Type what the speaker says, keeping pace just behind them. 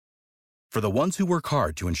For the ones who work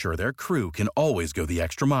hard to ensure their crew can always go the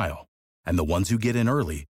extra mile, and the ones who get in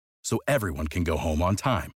early so everyone can go home on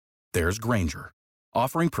time, there's Grainger,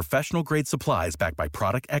 offering professional-grade supplies backed by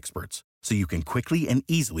product experts so you can quickly and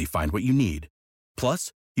easily find what you need.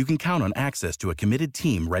 Plus, you can count on access to a committed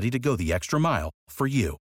team ready to go the extra mile for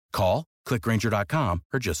you. Call, click Grainger.com,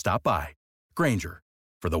 or just stop by. Grainger,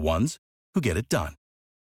 for the ones who get it done.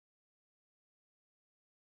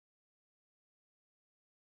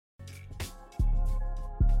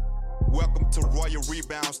 Welcome to Royal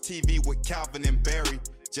Rebounds TV with Calvin and Barry.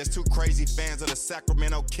 Just two crazy fans of the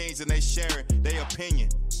Sacramento Kings, and they sharing their opinion.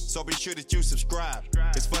 So be sure that you subscribe.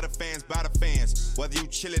 It's for the fans, by the fans. Whether you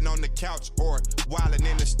chilling on the couch or wildin'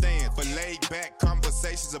 in the stand. For laid-back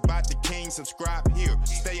conversations about the Kings, subscribe here.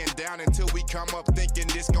 Staying down until we come up thinking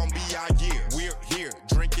this gon' be our year. We're here,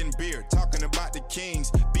 drinking beer, talking about the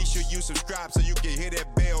Kings. Be sure you subscribe so you can hear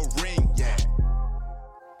that bell ring, yeah.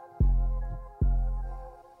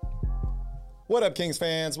 What up, Kings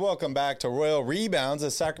fans? Welcome back to Royal Rebounds, the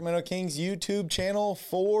Sacramento Kings YouTube channel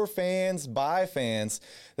for fans by fans.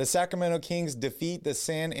 The Sacramento Kings defeat the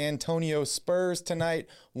San Antonio Spurs tonight,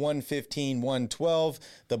 115-112.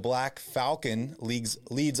 The Black Falcon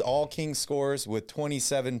leads all Kings scorers with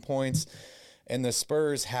 27 points. And the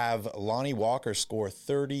Spurs have Lonnie Walker score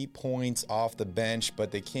 30 points off the bench, but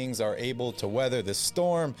the Kings are able to weather the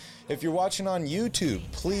storm. If you're watching on YouTube,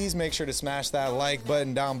 please make sure to smash that like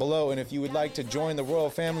button down below. And if you would like to join the Royal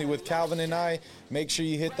family with Calvin and I, make sure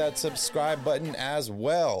you hit that subscribe button as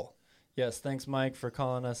well. Yes, thanks, Mike, for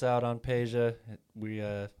calling us out on Peja. What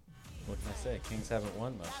can I say? Kings haven't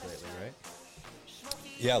won much lately, right?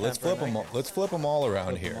 Yeah, let's flip them all. Let's flip them all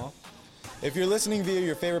around here. If you're listening via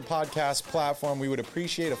your favorite podcast platform, we would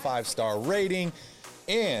appreciate a 5-star rating.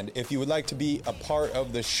 And if you would like to be a part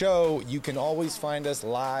of the show, you can always find us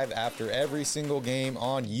live after every single game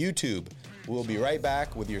on YouTube. We'll be right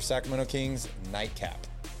back with your Sacramento Kings Nightcap.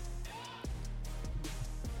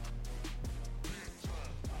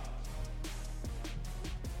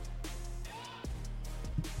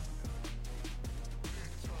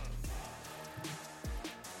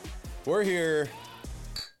 We're here.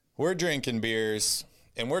 We're drinking beers,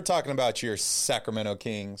 and we're talking about your Sacramento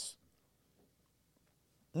Kings.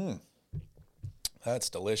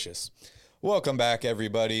 That's delicious. Welcome back,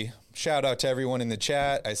 everybody. Shout out to everyone in the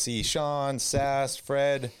chat. I see Sean, Sass,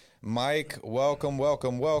 Fred, Mike. Welcome,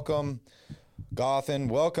 welcome, welcome. Gothan,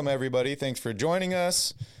 welcome, everybody. Thanks for joining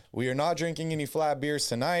us. We are not drinking any flat beers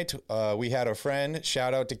tonight. We had a friend.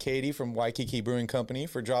 Shout out to Katie from Waikiki Brewing Company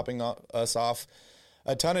for dropping us off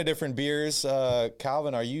a ton of different beers.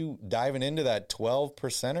 Calvin, are you diving into that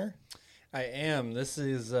 12%er? I am. This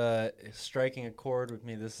is striking a chord with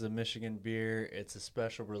me. This is a Michigan beer. It's a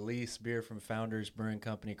special release beer from Founders Brewing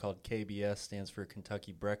Company called KBS, stands for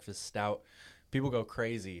Kentucky Breakfast Stout. People go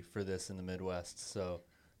crazy for this in the Midwest. So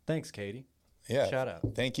thanks, Katie. Yeah. Shout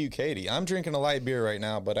out. Thank you, Katie. I'm drinking a light beer right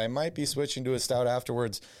now, but I might be switching to a stout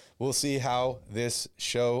afterwards. We'll see how this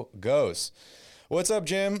show goes. What's up,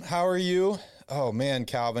 Jim? How are you? Oh, man,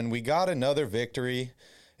 Calvin, we got another victory.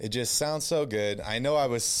 It just sounds so good. I know I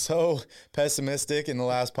was so pessimistic in the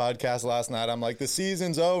last podcast last night. I'm like, the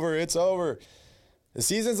season's over. It's over. The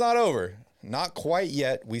season's not over. Not quite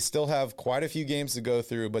yet. We still have quite a few games to go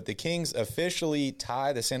through, but the Kings officially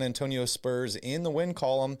tie the San Antonio Spurs in the win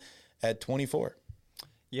column at 24.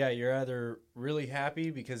 Yeah, you're either really happy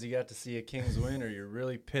because you got to see a Kings win, or you're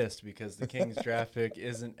really pissed because the Kings draft pick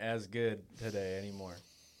isn't as good today anymore.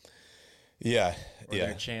 Yeah, or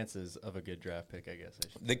their chances of a good draft pick, I guess.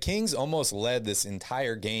 The Kings almost led this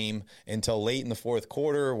entire game until late in the fourth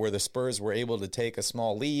quarter, where the Spurs were able to take a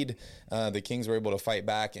small lead. The Kings were able to fight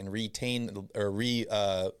back and retain or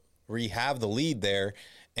rehab the lead there,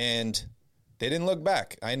 and they didn't look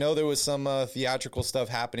back. I know there was some theatrical stuff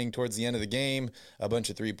happening towards the end of the game, a bunch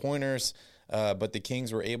of three-pointers, but the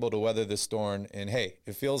Kings were able to weather the storm. And hey,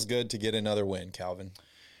 it feels good to get another win, Calvin.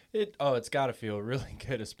 It's got to feel really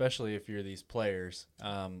good, especially if you're these players.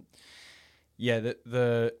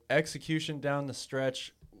 The execution down the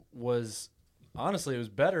stretch was, honestly, it was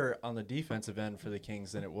better on the defensive end for the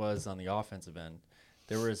Kings than it was on the offensive end.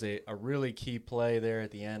 There was a really key play there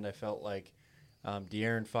at the end. I felt like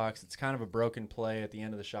De'Aaron Fox, it's kind of a broken play at the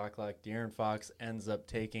end of the shot clock. De'Aaron Fox ends up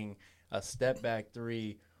taking a step-back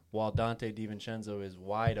three while Dante DiVincenzo is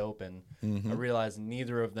wide open. I realize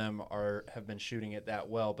neither of them have been shooting it that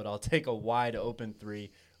well, but I'll take a wide open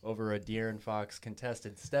three over a De'Aaron Fox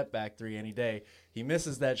contested step back three any day. He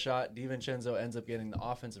misses that shot. DiVincenzo ends up getting the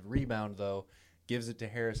offensive rebound, though, gives it to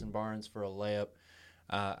Harrison Barnes for a layup.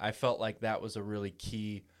 I felt like that was a really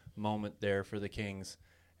key moment there for the Kings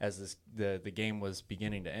as the game was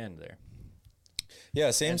beginning to end there.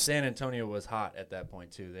 Yeah, same. And San Antonio was hot at that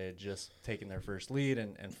point, too. They had just taken their first lead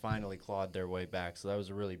and finally clawed their way back. So that was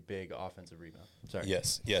a really big offensive rebound. Sorry.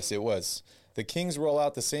 Yes, it was. The Kings roll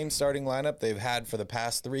out the same starting lineup they've had for the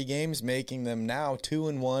past 3 games, making them now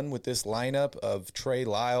 2-1 with this lineup of Trey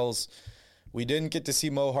Lyles. We didn't get to see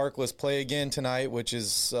Mo Harkless play again tonight, which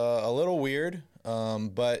is a little weird,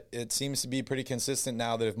 but it seems to be pretty consistent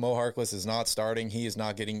now that if Mo Harkless is not starting, he is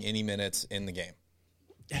not getting any minutes in the game.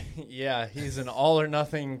 Yeah, he's an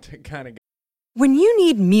all-or-nothing kind of guy. When you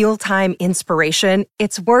need mealtime inspiration,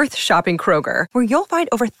 it's worth shopping Kroger, where you'll find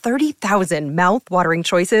over 30,000 mouth-watering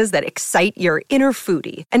choices that excite your inner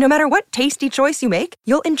foodie. And no matter what tasty choice you make,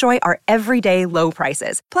 you'll enjoy our everyday low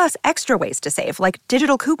prices, plus extra ways to save, like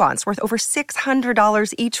digital coupons worth over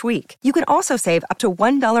 $600 each week. You can also save up to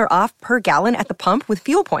 $1 off per gallon at the pump with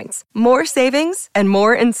fuel points. More savings and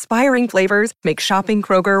more inspiring flavors make shopping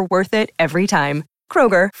Kroger worth it every time.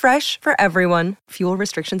 Kroger, fresh for everyone. Fuel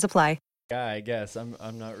restrictions apply. Yeah, I guess. I'm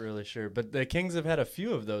not really sure. But the Kings have had a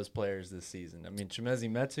few of those players this season. I mean, Chimezie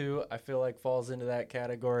Metu, I feel like, falls into that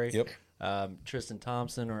category. Yep. Tristan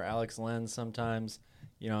Thompson or Alex Len sometimes.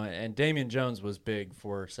 You know, and Damian Jones was big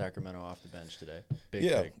for Sacramento off the bench today.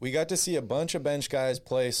 Big. We got to see a bunch of bench guys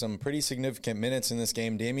play some pretty significant minutes in this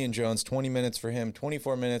game. Damian Jones, 20 minutes for him,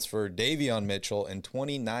 24 minutes for Davion Mitchell, and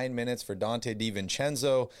 29 minutes for Donte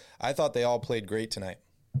DiVincenzo. I thought they all played great tonight.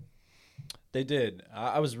 They did.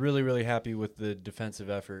 I was really, really happy with the defensive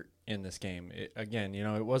effort in this game. It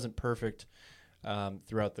wasn't perfect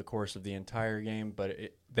throughout the course of the entire game, but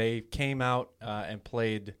they came out and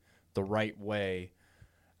played the right way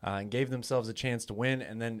and gave themselves a chance to win.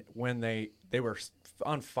 And then when they were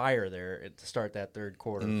on fire there to start that third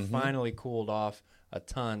quarter, finally cooled off a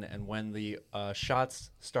ton. And when the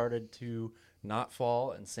shots started to not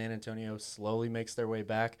fall and San Antonio slowly makes their way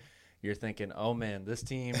back, you're thinking, oh, man, this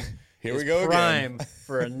team Here is we go prime again.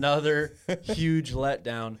 for another huge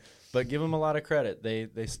letdown. But give them a lot of credit.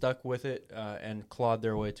 They stuck with it and clawed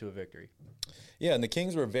their way to a victory. Yeah, and the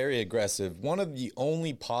Kings were very aggressive. One of the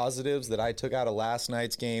only positives that I took out of last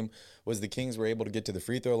night's game was the Kings were able to get to the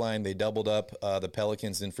free throw line. They doubled up the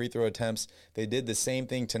Pelicans in free throw attempts. They did the same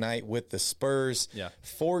thing tonight with the Spurs. Yeah.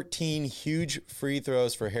 14 huge free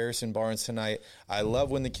throws for Harrison Barnes tonight. I love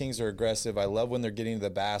when the Kings are aggressive. I love when they're getting to the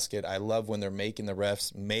basket. I love when they're making the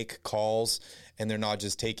refs make calls and they're not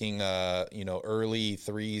just taking early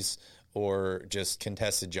threes or just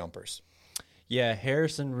contested jumpers. Yeah,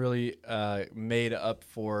 Harrison really made up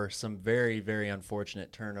for some very, very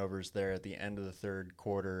unfortunate turnovers there at the end of the third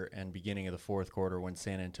quarter and beginning of the fourth quarter when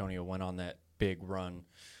San Antonio went on that big run.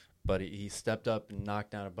 But he stepped up and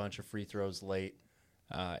knocked down a bunch of free throws late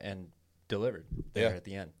and delivered there at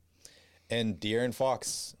the end. And De'Aaron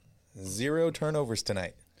Fox, 0 turnovers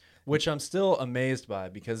tonight. Which I'm still amazed by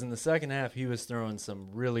because in the second half he was throwing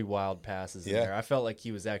some really wild passes in there. I felt like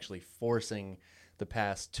he was actually forcing the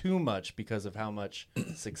pass too much because of how much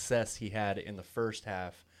success he had in the first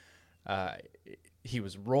half. He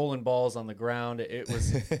was rolling balls on the ground. It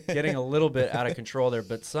was getting a little bit out of control there,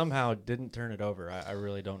 but somehow didn't turn it over. I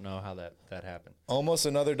really don't know how that happened. Almost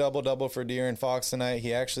another double-double for De'Aaron Fox tonight.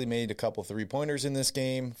 He actually made a couple three-pointers in this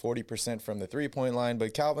game, 40% from the three-point line.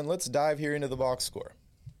 But, Calvin, let's dive here into the box score.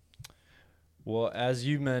 Well, as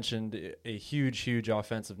you mentioned, a huge, huge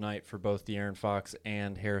offensive night for both De'Aaron Fox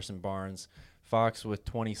and Harrison Barnes. Fox with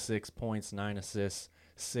 26 points, 9 assists,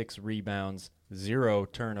 6 rebounds, 0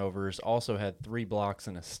 turnovers. Also had 3 blocks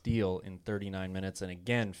and a steal in 39 minutes, and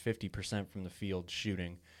again, 50% from the field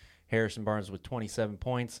shooting. Harrison Barnes with 27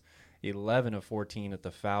 points, 11 of 14 at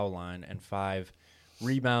the foul line, and 5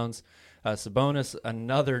 rebounds. Sabonis,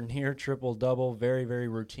 another near triple-double. Very, very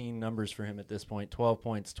routine numbers for him at this point. 12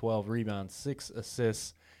 points, 12 rebounds, 6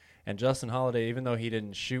 assists. And Justin Holiday, even though he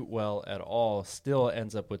didn't shoot well at all, still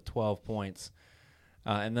ends up with 12 points.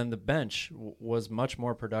 And then the bench was much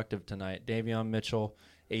more productive tonight. Davion Mitchell,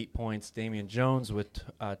 8 points. Damian Jones with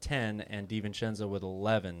 10, and DiVincenzo with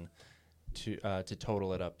 11 to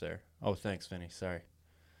total it up there. Oh, thanks, Vinny. Sorry.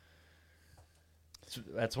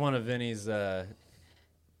 That's one of Vinny's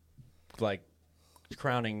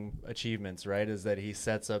crowning achievements, right? Is that he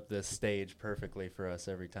sets up this stage perfectly for us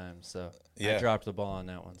every time. So I dropped the ball on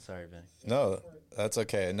that one. Sorry, Vinny. No, that's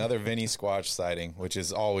okay. Another Vinny Squatch sighting, which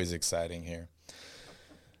is always exciting here.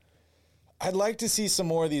 I'd like to see some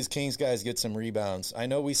more of these Kings guys get some rebounds. I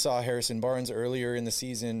know we saw Harrison Barnes earlier in the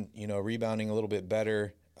season, rebounding a little bit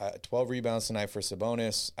better. 12 rebounds tonight for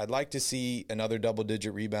Sabonis. I'd like to see another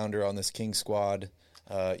double-digit rebounder on this Kings squad.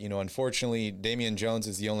 Unfortunately, Damian Jones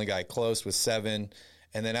is the only guy close with 7.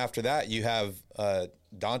 And then after that, you have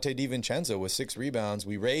Donte DiVincenzo with 6 rebounds.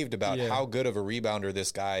 We raved about how good of a rebounder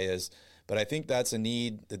this guy is. But I think that's a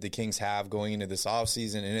need that the Kings have going into this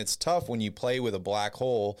offseason, and it's tough when you play with a black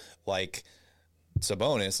hole like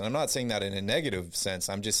Sabonis. And I'm not saying that in a negative sense.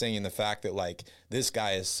 I'm just saying in the fact that, like, this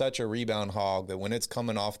guy is such a rebound hog that when it's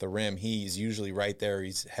coming off the rim, he's usually right there.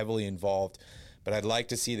 He's heavily involved. But I'd like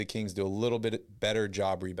to see the Kings do a little bit better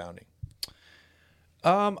job rebounding.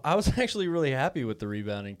 I was actually really happy with the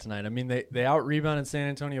rebounding tonight. I mean, they out-rebounded San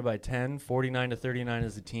Antonio by 10, 49-39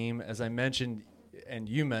 as a team. As I mentioned, and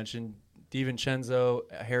you mentioned, DiVincenzo,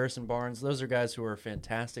 Harrison Barnes, those are guys who are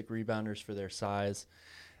fantastic rebounders for their size.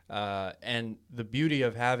 And the beauty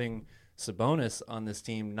of having Sabonis on this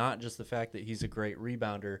team, not just the fact that he's a great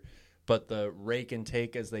rebounder, but the rake and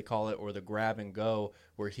take, as they call it, or the grab and go,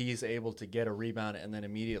 where he's able to get a rebound and then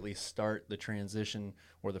immediately start the transition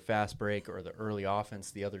or the fast break or the early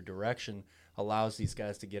offense the other direction, allows these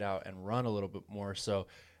guys to get out and run a little bit more. So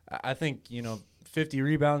I think, 50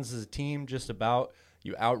 rebounds as a team, just about.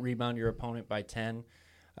 You out-rebound your opponent by 10.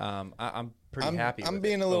 I'm pretty happy with it. I'm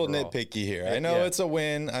being a little overall. nitpicky here. I know it's a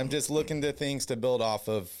win. I'm just looking to things to build off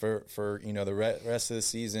of for the rest of the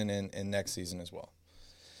season and next season as well.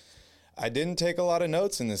 I didn't take a lot of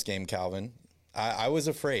notes in this game, Calvin. I was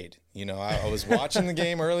afraid. I was watching the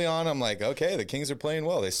game early on. I'm like, okay, the Kings are playing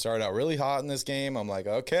well. They started out really hot in this game. I'm like,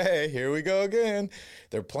 okay, here we go again.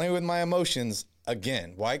 They're playing with my emotions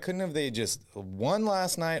again. Why couldn't have they just won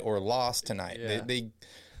last night or lost tonight? Yeah.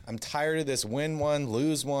 I'm tired of this win one,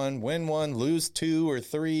 lose one, win one, lose 2 or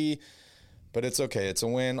 3. But it's okay. It's a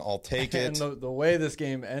win. I'll take it. And the way this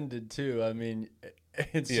game ended, too, I mean,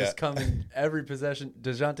 it's just coming every possession.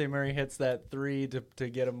 DeJounte Murray hits that 3 to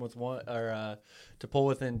get him with one, or to pull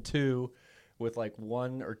within 2 with like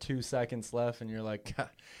 1 or 2 seconds left, and you're like, God,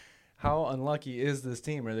 how unlucky is this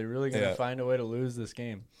team? Are they really going to find a way to lose this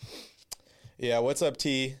game? Yeah, what's up,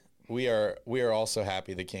 T? We are also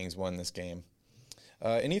happy the Kings won this game.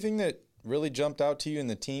 Anything that really jumped out to you in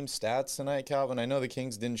the team stats tonight, Calvin? I know the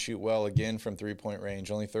Kings didn't shoot well again from three-point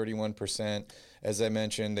range, only 31%. As I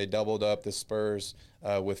mentioned, they doubled up the Spurs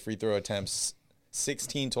with free throw attempts,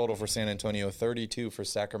 16 total for San Antonio, 32 for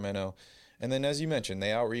Sacramento. And then, as you mentioned,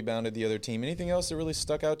 they out-rebounded the other team. Anything else that really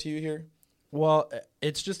stuck out to you here? Well,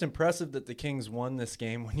 it's just impressive that the Kings won this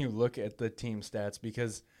game when you look at the team stats,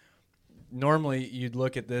 because normally you'd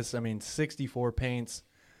look at this,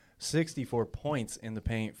 64 points in the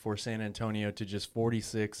paint for San Antonio to just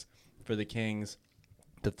 46 for the Kings.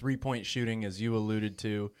 The three-point shooting, as you alluded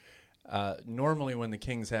to, normally when the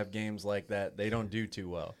Kings have games like that, they don't do too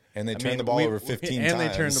well. And they turn the ball over 15 times. And they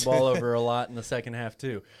turn the ball over a lot in the second half,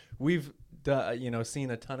 too. We've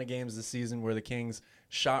seen a ton of games this season where the Kings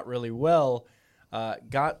shot really well,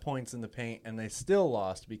 got points in the paint, and they still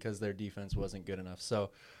lost because their defense wasn't good enough.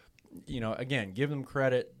 So, again, give them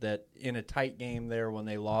credit that in a tight game there when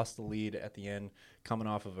they lost the lead at the end, coming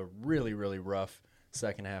off of a really, really rough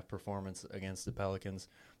second half performance against the Pelicans,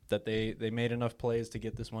 that they made enough plays to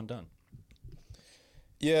get this one done.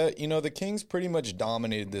 Yeah, the Kings pretty much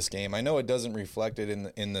dominated this game. I know it doesn't reflect it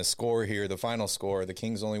in the score here, the final score. The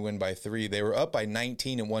Kings only win by 3. They were up by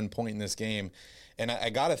 19 at one point in this game. And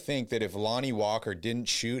I got to think that if Lonnie Walker didn't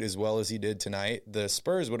shoot as well as he did tonight, the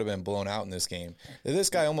Spurs would have been blown out in this game.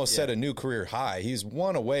 This guy almost set a new career high. He's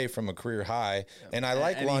one away from a career high, and I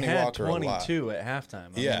like Lonnie Walker a lot. He had 22 at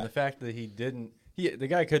halftime. I mean, the fact that the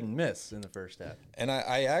guy couldn't miss in the first half. And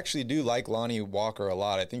I actually do like Lonnie Walker a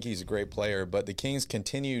lot. I think he's a great player, but the Kings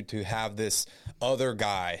continue to have this other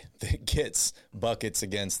guy that gets buckets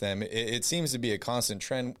against them. It seems to be a constant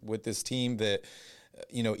trend with this team that –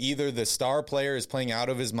 either the star player is playing out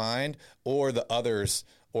of his mind, or the others,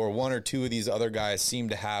 or one or two of these other guys seem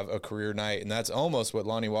to have a career night. And that's almost what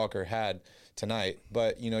Lonnie Walker had tonight.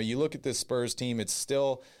 But, you look at this Spurs team, it's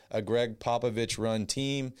still a Greg Popovich run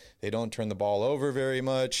team. They don't turn the ball over very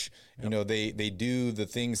much. Yep. They do the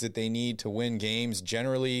things that they need to win games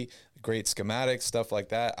generally. Great schematics, stuff like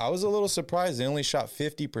that. I was a little surprised they only shot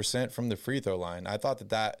 50% from the free throw line. I thought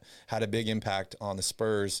that had a big impact on the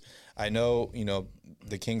Spurs. I know,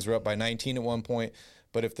 the Kings were up by 19 at one point,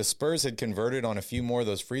 but if the Spurs had converted on a few more of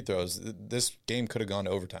those free throws, this game could have gone to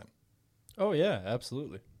overtime. Oh, yeah,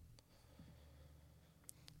 absolutely.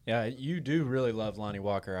 Yeah, you do really love Lonnie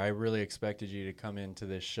Walker. I really expected you to come into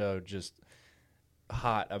this show just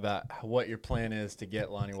hot about what your plan is to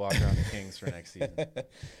get Lonnie Walker on the Kings for next season.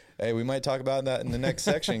 Hey, we might talk about that in the next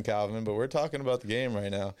section, Calvin, but we're talking about the game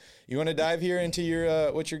right now. You want to dive here into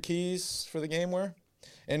your what your keys for the game were?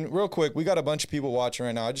 And real quick, we got a bunch of people watching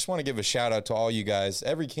right now. I just want to give a shout out to all you guys,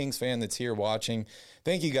 every Kings fan that's here watching.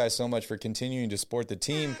 Thank you guys so much for continuing to support the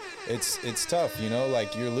team. It's tough,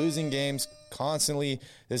 like you're losing games constantly.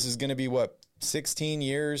 This is going to be 16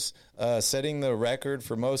 years, setting the record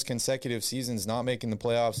for most consecutive seasons not making the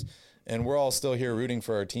playoffs, and we're all still here rooting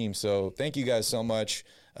for our team. So thank you guys so much.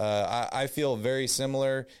 I feel very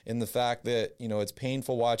similar in the fact that, it's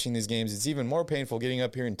painful watching these games. It's even more painful getting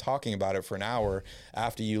up here and talking about it for an hour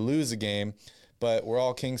after you lose a game. But we're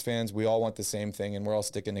all Kings fans. We all want the same thing, and we're all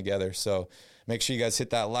sticking together. So make sure you guys hit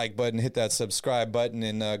that like button, hit that subscribe button,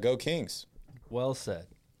 and go Kings. Well said.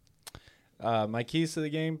 My keys to the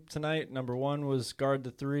game tonight, number one was guard the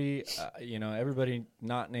three. Everybody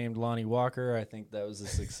not named Lonnie Walker. I think that was a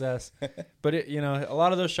success. But, a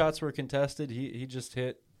lot of those shots were contested. He just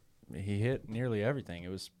hit nearly everything. It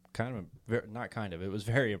was it was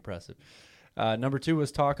very impressive. Number two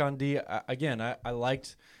was talk on D. I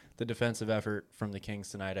liked the defensive effort from the Kings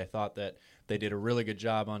tonight. I thought that they did a really good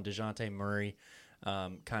job on DeJounte Murray,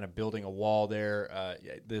 kind of building a wall there.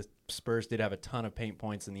 The Spurs did have a ton of paint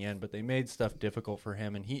points in the end, but they made stuff difficult for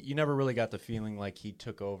him, and you never really got the feeling like he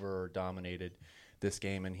took over or dominated this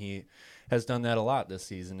game, and he has done that a lot this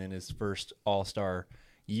season in his first All-Star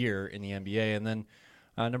year in the NBA. And then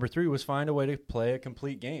number three was find a way to play a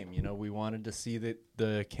complete game. We wanted to see that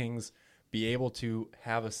the Kings be able to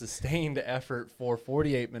have a sustained effort for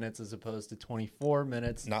 48 minutes as opposed to 24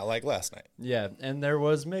 minutes. Not like last night. Yeah, and there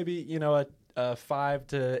was maybe, a 5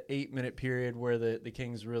 to 8 minute period where the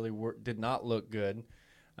Kings really did not look good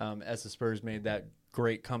as the Spurs made that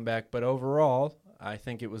great comeback. But overall, I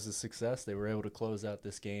think it was a success. They were able to close out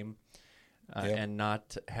this game and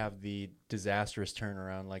not have the disastrous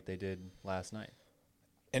turnaround like they did last night.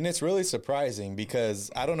 And it's really surprising because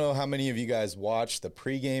I don't know how many of you guys watched the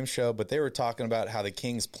pregame show, but they were talking about how the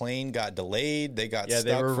Kings' plane got delayed. They got stuck.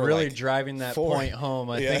 They were really driving that point home,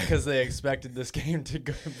 I think, because they expected this game to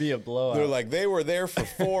be a blowout. They're like, they were there for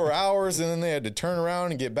 4 hours, and then they had to turn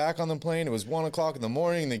around and get back on the plane. It was 1 o'clock in the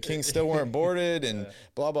morning, and the Kings still weren't boarded, and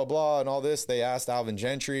blah, blah, blah, and all this. They asked Alvin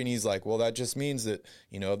Gentry, and he's like, well, that just means that,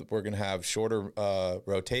 we're going to have shorter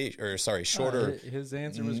his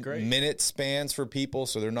answer was great. Minute spans for people,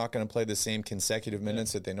 so they're not going to play the same consecutive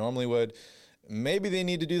minutes that they normally would. Maybe they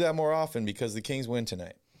need to do that more often because the Kings win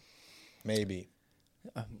tonight. Maybe.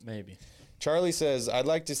 Charlie says, I'd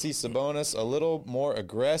like to see Sabonis a little more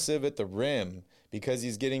aggressive at the rim because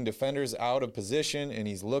he's getting defenders out of position and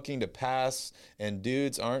he's looking to pass and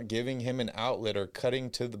dudes aren't giving him an outlet or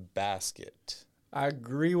cutting to the basket. I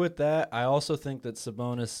agree with that. I also think that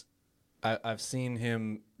Sabonis, I've seen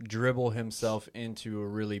him dribble himself into a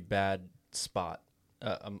really bad spot.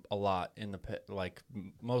 A lot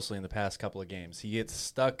mostly in the past couple of games. He gets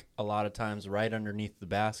stuck a lot of times right underneath the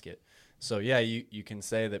basket. So yeah, you can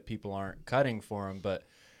say that people aren't cutting for him, but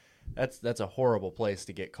that's a horrible place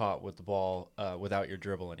to get caught with the ball without your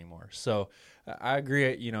dribble anymore. So I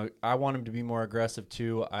agree. I want him to be more aggressive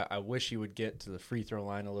too. I wish he would get to the free throw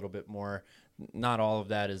line a little bit more. Not all of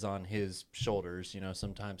that is on his shoulders.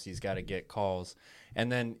 Sometimes he's got to get calls.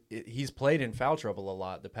 And then he's played in foul trouble a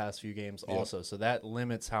lot the past few games also. So that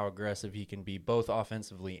limits how aggressive he can be both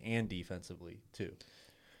offensively and defensively too.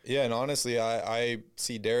 Yeah, and honestly, I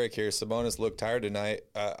see Derek here. Sabonis looked tired tonight.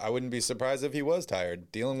 I wouldn't be surprised if he was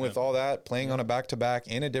tired. Dealing with all that, playing on a back-to-back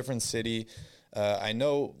in a different city. I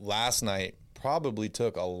know last night probably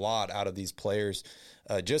took a lot out of these players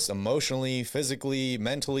just emotionally, physically,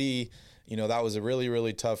 mentally. That was a really,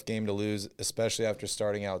 really tough game to lose, especially after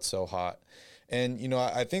starting out so hot. And,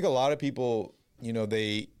 I think a lot of people,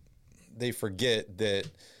 they forget that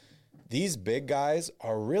these big guys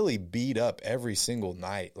are really beat up every single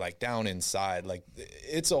night, like down inside. Like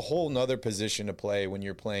it's a whole nother position to play when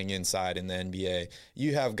you're playing inside in the NBA.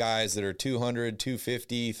 You have guys that are 200,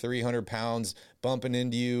 250, 300 pounds bumping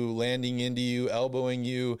into you, landing into you, elbowing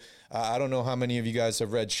you. I don't know how many of you guys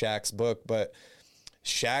have read Shaq's book, but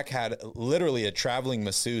Shaq had literally a traveling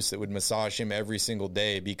masseuse that would massage him every single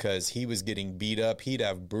day because he was getting beat up. He'd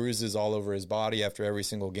have bruises all over his body after every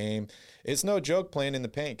single game. It's no joke playing in the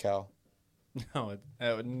paint, Cal. No,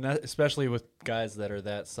 especially with guys that are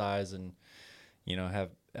that size and, have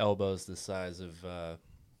elbows the size of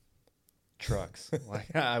trucks.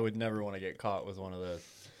 I would never want to get caught with one of those.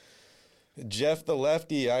 Jeff the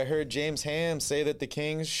Lefty, I heard James Ham say that the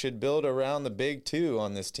Kings should build around the big two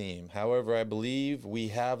on this team. However, I believe we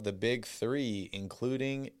have the big three,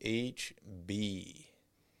 including HB.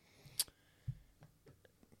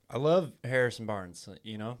 I love Harrison Barnes.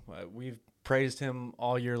 We've praised him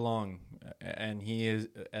all year long, and he is,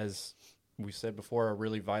 as we said before, a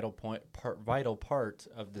really vital part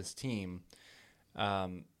of this team.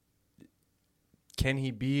 Can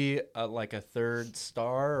he be like a third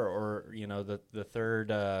star or, the third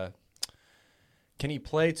can he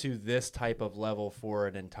play to this type of level for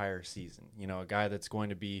an entire season? A guy that's going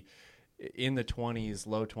to be in the 20s,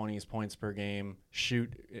 low 20s points per game,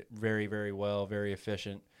 shoot very, very well, very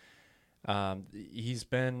efficient. He's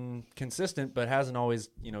been consistent, but hasn't always,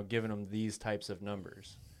 given him these types of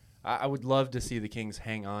numbers. I would love to see the Kings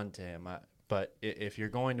hang on to him, but if you're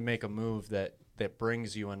going to make a move that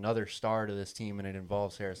brings you another star to this team and it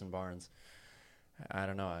involves Harrison Barnes, I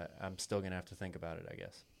don't know. I'm still going to have to think about it, I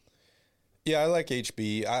guess. Yeah, I like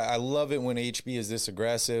HB. I love it when HB is this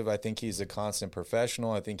aggressive. I think he's a constant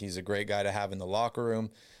professional. I think he's a great guy to have in the locker room.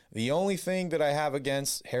 The only thing that I have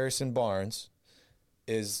against Harrison Barnes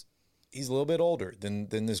is he's a little bit older than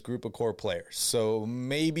this group of core players. So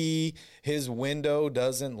maybe his window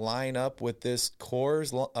doesn't line up with this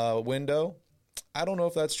core's window. I don't know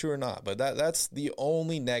if that's true or not, but that's the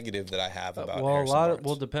only negative that I have about Harrison Barnes.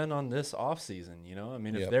 Will depend on this offseason, I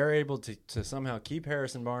mean, if they're able to somehow keep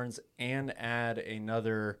Harrison Barnes and add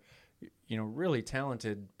another, really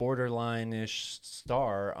talented borderline-ish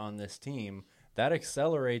star on this team, that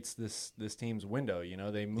accelerates this team's window.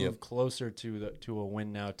 They move closer to a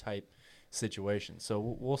win now type situation. So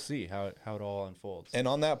we'll see how it all unfolds. And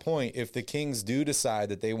on that point, if the Kings do decide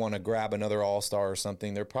that they want to grab another all-star or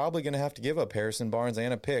something, they're probably going to have to give up Harrison Barnes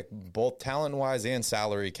and a pick, both talent-wise and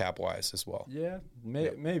salary cap-wise as well. Yeah,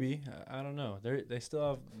 maybe. I don't know. They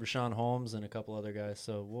still have Rashawn Holmes and a couple other guys,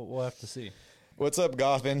 so we'll have to see. What's up,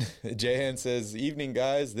 Goffin? Jahan says, evening,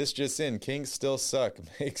 guys. This just in. Kings still suck.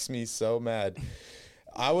 Makes me so mad.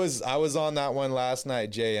 I was on that one last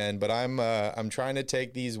night, JN, but I'm trying to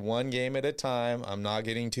take these one game at a time. I'm not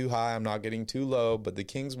getting too high. I'm not getting too low. But the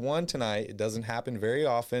Kings won tonight. It doesn't happen very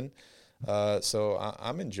often, so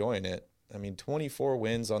I'm enjoying it. I mean, 24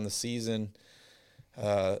 wins on the season.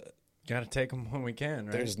 Got to take them when we can,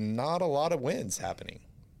 right? There's not a lot of wins happening,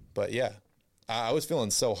 but yeah. I was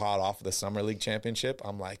feeling so hot off of the Summer League Championship.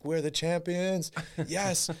 I'm like, we're the champions.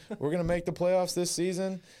 Yes, we're going to make the playoffs this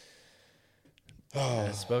season. Oh.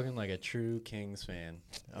 Spoken like a true Kings fan.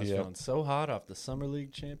 I was feeling so hot off the Summer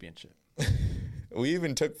League Championship. We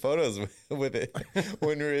even took photos with it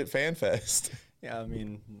when we were at FanFest. Yeah, I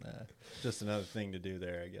mean, just another thing to do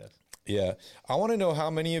there, I guess. Yeah. I want to know how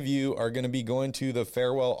many of you are going to be going to the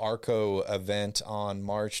Farewell Arco event on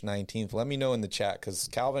March 19th. Let me know in the chat because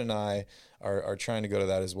Calvin and I are trying to go to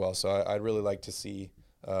that as well. So I'd really like to see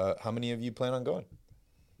how many of you plan on going.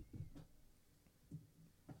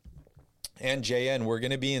 And JN, we're going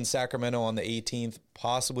to be in Sacramento on the 18th,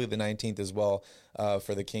 possibly the 19th as well,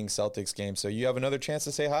 for the Kings-Celtics game. So you have another chance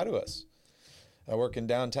to say hi to us. I work in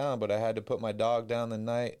downtown, but I had to put my dog down the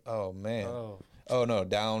night. Oh, man. Oh, no,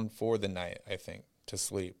 down for the night, I think, to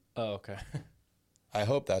sleep. Oh, okay. I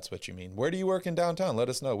hope that's what you mean. Where do you work in downtown? Let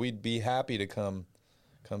us know. We'd be happy to come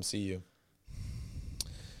see you.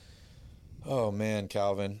 Oh, man,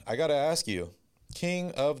 Calvin. I got to ask you,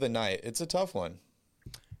 King of the night. It's a tough one.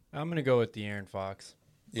 I'm going to go with De'Aaron Fox.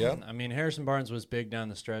 Yeah. I mean, Harrison Barnes was big down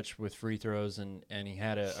the stretch with free throws, and he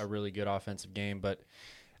had a really good offensive game, but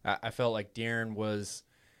I felt like De'Aaron was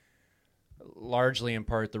largely in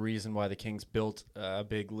part the reason why the Kings built a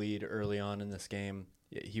big lead early on in this game.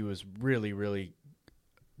 He was really, really,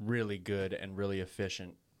 really good and really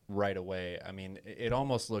efficient right away. I mean, it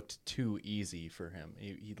almost looked too easy for him.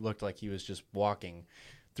 He looked like he was just walking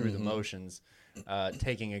through the motions,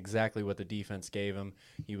 taking exactly what the defense gave him.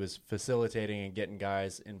 He was facilitating and getting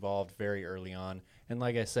guys involved very early on. And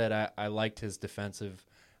like I said, I liked his defensive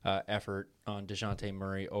effort on DeJounte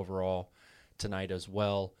Murray overall tonight as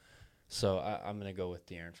well. So I'm going to go with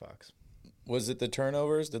De'Aaron Fox. Was it the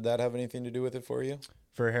turnovers? Did that have anything to do with it for you?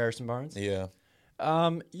 For Harrison Barnes? Yeah.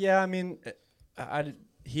 Yeah, I mean,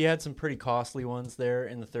 he had some pretty costly ones there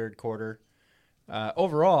in the third quarter.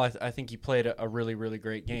 Overall, I think he played a really, really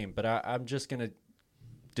great game. But I'm just going to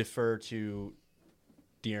defer to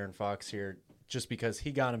De'Aaron Fox here just because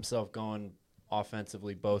he got himself going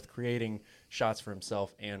offensively, both creating shots for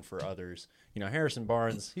himself and for others. You know, Harrison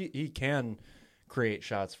Barnes, he can create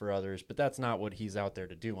shots for others, but that's not what he's out there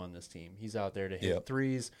to do on this team. He's out there to hit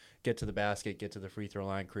threes, get to the basket, get to the free throw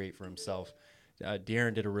line, create for himself.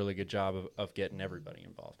 De'Aaron did a really good job of getting everybody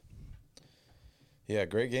involved. Yeah,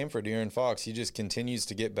 great game for De'Aaron Fox. He just continues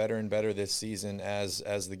to get better and better this season as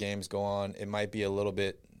the games go on. It might be a little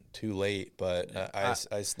bit too late, but I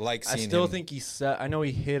like seeing him. I still think I know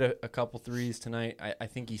he hit a couple threes tonight. I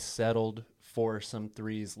think he settled for some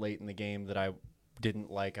threes late in the game that I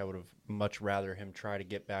didn't like. I would have much rather him try to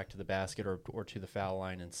get back to the basket or to the foul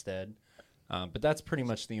line instead. But that's pretty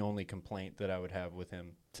much the only complaint that I would have with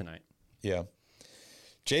him tonight. Yeah.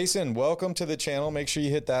 Jason, welcome to the channel. Make sure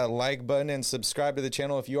you hit that like button and subscribe to the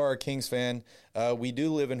channel if you are a Kings fan. We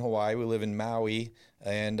do live in Hawaii. We live in Maui.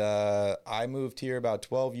 And I moved here about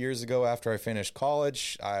 12 years ago after I finished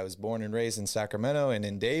college. I was born and raised in Sacramento and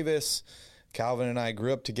in Davis. Calvin and I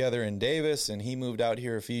grew up together in Davis, and he moved out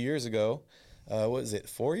here a few years ago. What is it,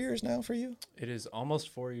 4 years now for you? It is almost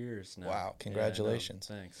 4 years now. Wow, congratulations.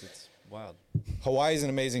 Yeah, no, thanks. It's wild. Hawaii is an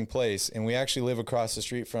amazing place, and we actually live across the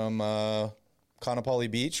street from Kaanapali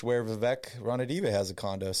Beach, where Vivek Ranadive has a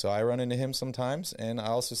condo. So I run into him sometimes, and I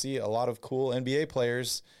also see a lot of cool NBA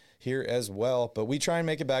players here as well. But we try and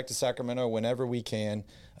make it back to Sacramento whenever we can.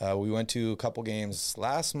 We went to a couple games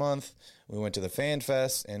last month. We went to the Fan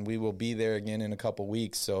Fest, and we will be there again in a couple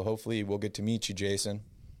weeks. So hopefully we'll get to meet you, Jason.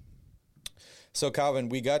 So, Calvin,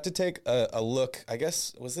 we got to take a look. I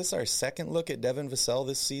guess, was this our second look at Devin Vassell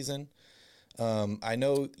this season? I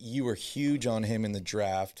know you were huge on him in the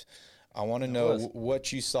draft. I want to know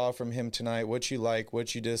what you saw from him tonight, what you like,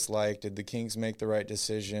 what you dislike. Did the Kings make the right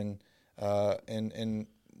decision? And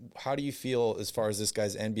how do you feel as far as this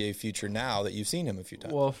guy's NBA future now that you've seen him a few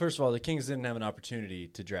times? Well, first of all, the Kings didn't have an opportunity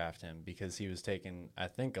to draft him because he was taken, I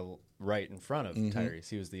think, right in front of Tyrese.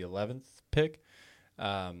 He was the 11th pick.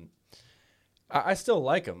 I still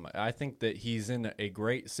like him. I think that he's in a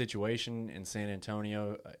great situation in San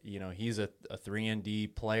Antonio. He's a 3-and-D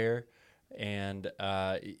player, and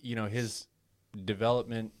his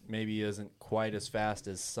development maybe isn't quite as fast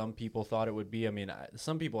as some people thought it would be. I mean,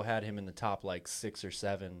 some people had him in the top 6 or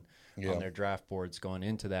 7 on their draft boards going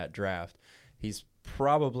into that draft. He's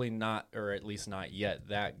probably not, or at least not yet,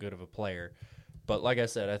 that good of a player. But like I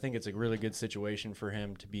said, I think it's a really good situation for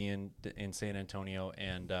him to be in San Antonio,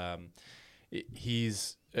 and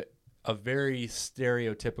he's a very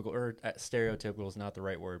stereotypical, or stereotypical is not the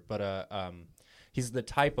right word, but he's the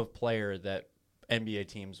type of player that NBA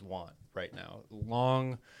teams want right now.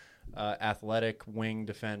 Long, athletic wing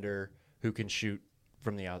defender who can shoot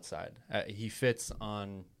from the outside. He fits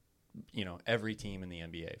on, every team in the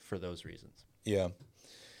NBA for those reasons. Yeah.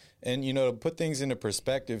 And, to put things into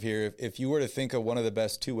perspective here, if you were to think of one of the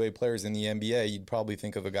best two-way players in the NBA, you'd probably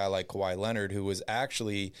think of a guy like Kawhi Leonard, who was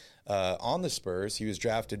actually on the Spurs. He was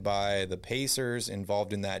drafted by the Pacers,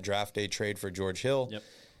 involved in that draft day trade for George Hill. Yep.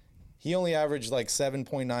 He only averaged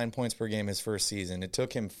 7.9 points per game his first season. It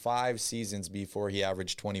took him 5 seasons before he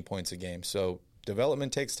averaged 20 points a game. So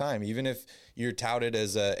development takes time, even if you're touted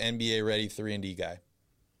as an NBA-ready 3-and-D guy.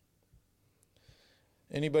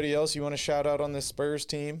 Anybody else you want to shout out on this Spurs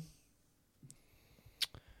team?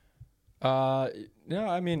 No,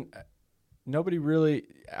 I mean, nobody really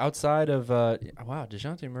outside of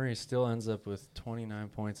DeJounte Murray still ends up with 29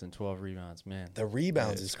 points and 12 rebounds. Man, the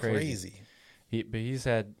rebounds is crazy. But he's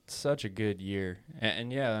had such a good year,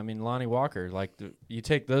 and yeah, I mean, Lonnie Walker. You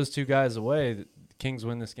take those two guys away, the Kings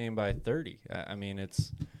win this game by 30. I mean,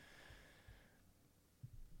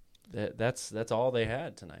 that's all they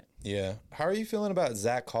had tonight. Yeah. How are you feeling about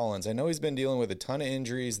Zach Collins? I know he's been dealing with a ton of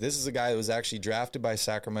injuries. This is a guy that was actually drafted by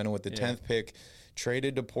Sacramento with the 10th pick,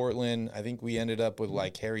 traded to Portland. I think we ended up with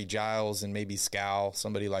Harry Giles and maybe Scal,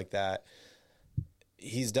 somebody like that.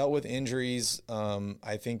 He's dealt with injuries.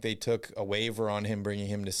 I think they took a waiver on him, bringing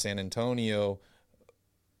him to San Antonio.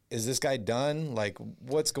 Is this guy done?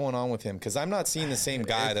 What's going on with him? Because I'm not seeing the same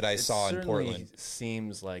guy that I saw in Portland. It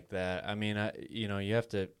seems like that. I mean, you have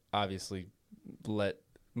to obviously let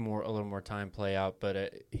a little more time play out,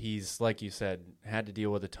 but he's, like you said, had to deal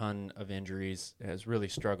with a ton of injuries, has really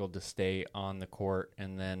struggled to stay on the court,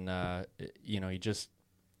 and then he just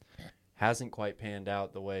hasn't quite panned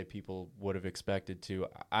out the way people would have expected to.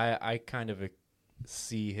 I kind of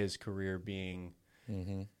see his career being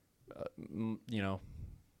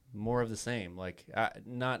more of the same.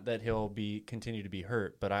 Not that he'll continue to be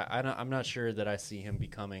hurt, but I'm not sure that I see him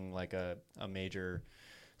becoming a major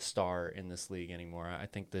star in this league anymore. I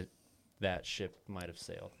think that ship might have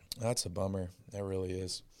sailed. That's a bummer. That really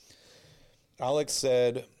is. Alex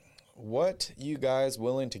said, what you guys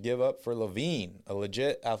willing to give up for Levine? A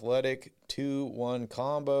legit athletic 2-1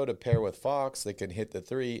 combo to pair with Fox that can hit the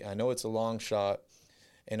 3. I know it's a long shot,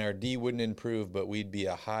 and our D wouldn't improve, but we'd be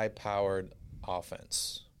a high-powered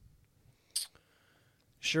offense.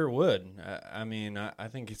 Sure would. I mean, I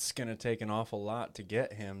think it's going to take an awful lot to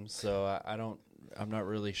get him, so I'm not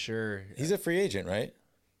really sure. He's a free agent, right?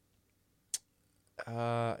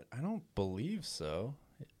 I don't believe so.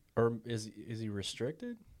 Or is he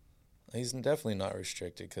restricted? He's definitely not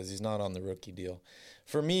restricted because he's not on the rookie deal.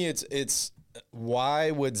 For me, it's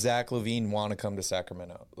why would Zach LaVine want to come to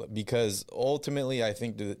Sacramento? Because ultimately, I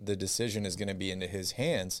think the decision is going to be into his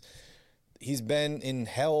hands. he's been in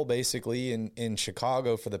hell basically in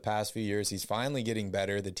Chicago for the past few years. He's finally getting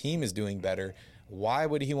better. The team is doing better. Why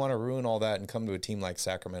would he want to ruin all that and come to a team like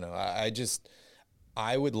Sacramento?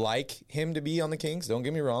 I would like him to be on the Kings, don't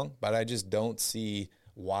get me wrong, but I just don't see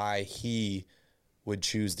why he would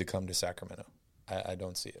choose to come to Sacramento. I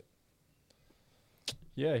don't see it.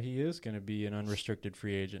 Yeah, he is going to be an unrestricted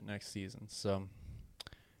free agent next season. So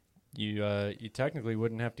you technically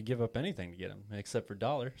wouldn't have to give up anything to get him except for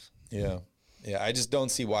dollars. Yeah. Yeah, I just don't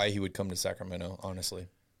see why he would come to Sacramento, honestly.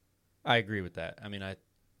 I agree with that. I mean,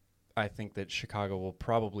 I think that Chicago will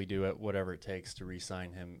probably do it whatever it takes to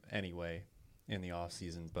re-sign him anyway in the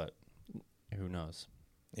offseason, but who knows?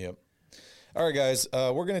 Yep. All right, guys,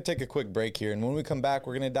 we're going to take a quick break here, and when we come back,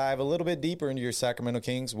 we're going to dive a little bit deeper into your Sacramento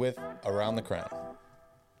Kings with Around the Crown.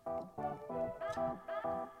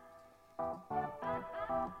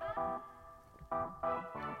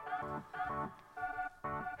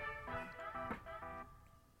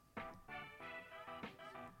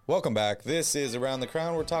 Welcome back. This is Around the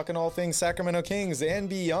Crown. We're talking all things Sacramento Kings and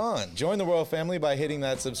beyond. Join the royal family by hitting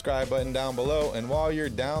that subscribe button down below, and while you're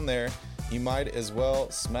down there, you might as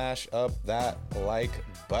well smash up that like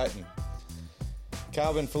button.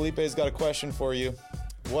 Calvin, Felipe's got a question for you.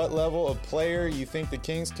 What level of player you think the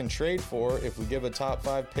Kings can trade for if we give a top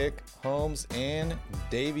 5 pick Holmes and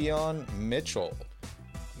Davion Mitchell?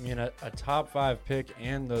 I mean, a top 5 pick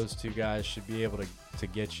and those two guys should be able to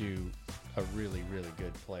get you a really, really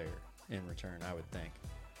good player in return, I would think.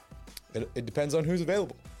 It depends on who's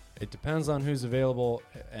available. It depends on who's available,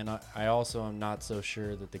 and I also am not so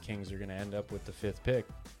sure that the Kings are going to end up with the 5th pick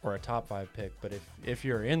or a top 5 pick. But if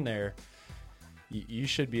you're in there, you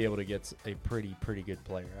should be able to get a pretty good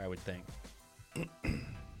player, I would think.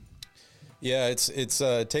 Yeah,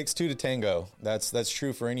 it takes two to tango. That's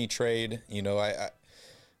true for any trade. You know,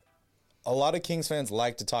 a lot of Kings fans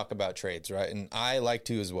like to talk about trades, right? And I like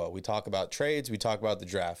to as well. We talk about trades, we talk about the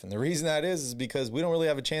draft. And the reason that is because we don't really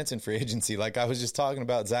have a chance in free agency. Like I was just talking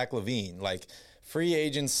about Zach LaVine. Like free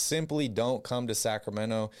agents simply don't come to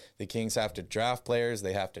Sacramento. The Kings have to draft players.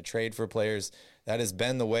 They have to trade for players. That has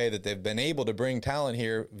been the way that they've been able to bring talent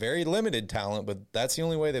here. Very limited talent, but that's the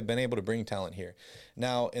only way they've been able to bring talent here.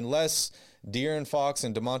 Now, unless De'Aaron Fox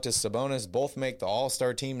and Domantas Sabonis both make the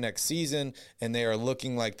All-Star team next season and they are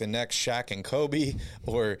looking like the next Shaq and Kobe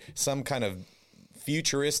or some kind of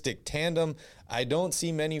futuristic tandem, I don't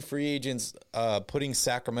see many free agents putting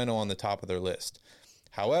Sacramento on the top of their list.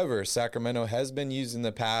 However, Sacramento has been used in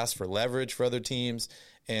the past for leverage for other teams,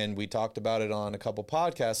 and we talked about it on a couple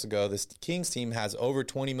podcasts ago. This Kings team has over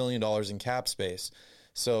 $20 million in cap space.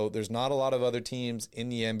 So there's not a lot of other teams in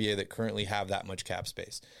the NBA that currently have that much cap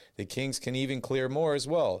space. The Kings can even clear more as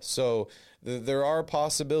well. So there are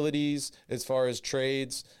possibilities as far as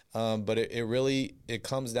trades, but it really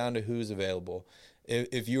comes down to who's available.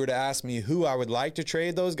 If you were to ask me who I would like to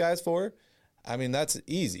trade those guys for, I mean, that's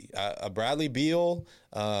easy. A Bradley Beal.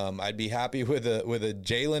 I'd be happy with a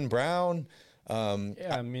Jaylen Brown.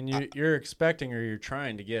 Yeah, I mean, you're expecting or you're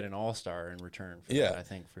trying to get an all-star in return for that, I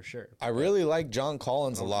think, for sure. I really like John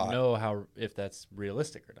Collins a lot. I don't know if that's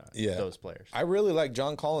realistic or not, those players. I really like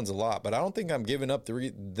John Collins a lot, but I don't think I'm giving up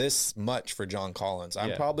this much for John Collins.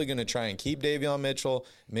 I'm probably going to try and keep Davion Mitchell.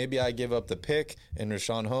 Maybe I give up the pick in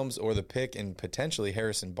Rashawn Holmes or the pick in potentially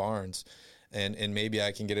Harrison Barnes, and maybe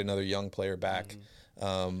I can get another young player back.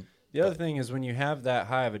 The other thing is when you have that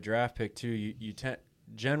high of a draft pick, too, you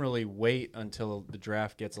generally wait until the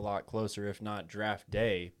draft gets a lot closer, if not draft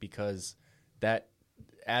day, because that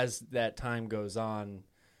as that time goes on,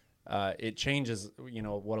 it changes,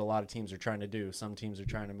 what a lot of teams are trying to do. Some teams are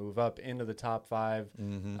trying to move up into the top 5.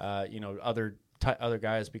 Other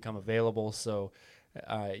guys become available. So,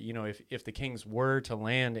 if the Kings were to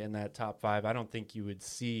land in that top 5, I don't think you would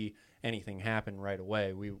see anything happen right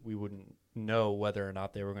away. We wouldn't know whether or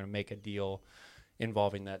not they were going to make a deal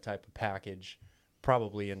involving that type of package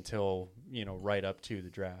probably until, right up to the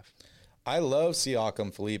draft. I love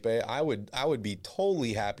Siakam, Felipe. I would be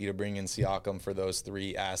totally happy to bring in Siakam for those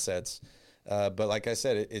 3 assets. But like I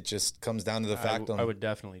said, it just comes down to the fact I would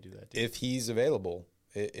definitely do that too. If he's available.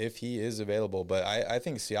 If he is available. But I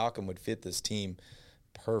think Siakam would fit this team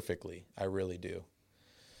perfectly. I really do.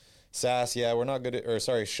 Sass, we're not good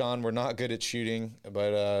at, Sean, we're not good at shooting,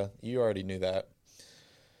 but you already knew that.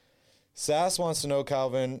 Sass wants to know,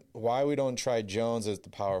 Calvin, why we don't try Jones as the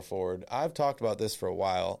power forward. I've talked about this for a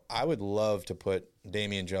while. I would love to put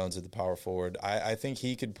Damian Jones at the power forward. I think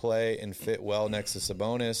he could play and fit well next to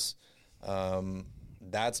Sabonis.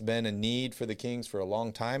 That's been a need for the Kings for a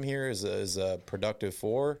long time here as a productive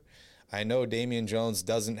 4. I know Damian Jones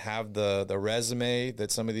doesn't have the resume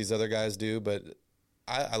that some of these other guys do, but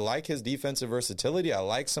I like his defensive versatility. I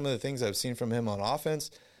like some of the things I've seen from him on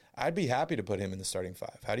offense. I'd be happy to put him in the starting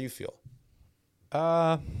five. How do you feel?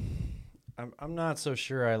 I'm not so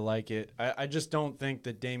sure I like it. I just don't think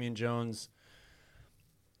that Damian Jones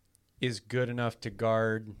is good enough to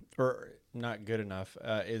guard, or not good enough,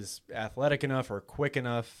 is athletic enough or quick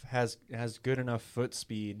enough, has good enough foot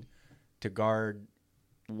speed to guard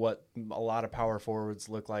what a lot of power forwards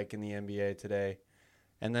look like in the NBA today.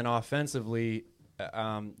 And then offensively,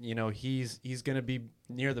 he's going to be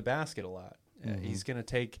near the basket a lot. He's going to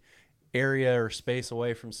take area or space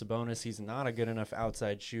away from Sabonis. He's not a good enough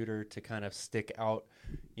outside shooter to kind of stick out,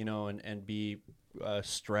 and be a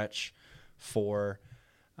stretch for.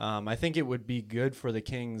 I think it would be good for the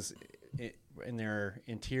Kings in their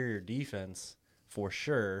interior defense for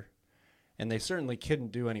sure. And they certainly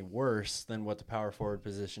couldn't do any worse than what the power forward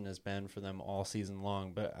position has been for them all season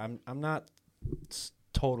long. But I'm not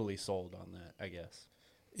totally sold on that, I guess.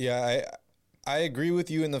 Yeah, I agree with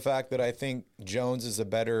you in the fact that I think Jones is a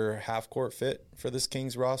better half-court fit for this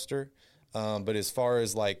Kings roster. But as far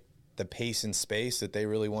as, like, the pace and space that they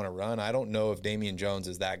really want to run, I don't know if Damian Jones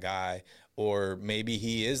is that guy, or maybe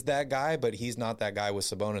he is that guy, but he's not that guy with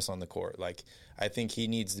Sabonis on the court. Like, I think he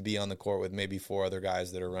needs to be on the court with maybe 4 other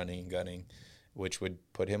guys that are running and gunning, which would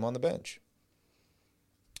put him on the bench.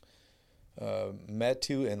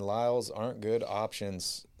 Metu and Lyles aren't good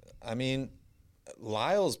options. I mean,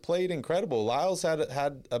 Lyles played incredible. Lyles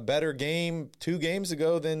had a better game 2 games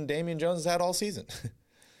ago than Damian Jones has had all season.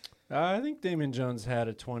 I think Damian Jones had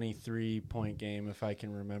a 23-point game, if I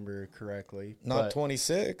can remember correctly. Not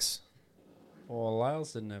 26. Well,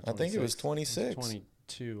 Lyles didn't have 26. I think it was 26.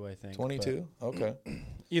 22, I think. 22? Okay.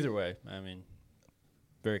 Either way, I mean,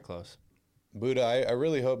 very close. Buddha, I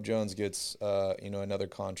really hope Jones gets another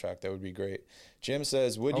contract. That would be great. Jim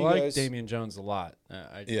says, I like Damian Jones a lot.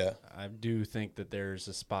 I do think that there's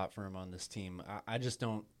a spot for him on this team. I just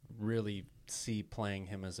don't really see playing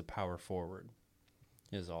him as a power forward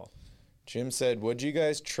is all. Jim said, would you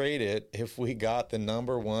guys trade it if we got the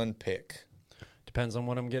number 1 pick? Depends on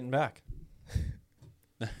what I'm getting back.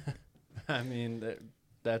 I mean,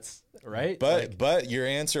 that's right. But your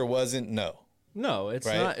answer wasn't no. No, it's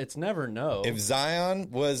right? not. It's never no. If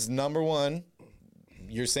Zion was number 1,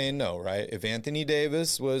 you're saying no, right? If Anthony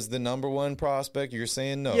Davis was the number 1 prospect, you're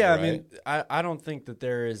saying no, yeah, right? I mean, I don't think that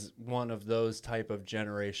there is one of those type of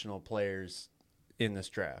generational players in this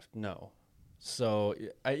draft. No. So,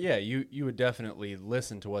 you would definitely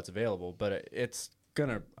listen to what's available, but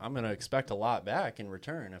I'm gonna expect a lot back in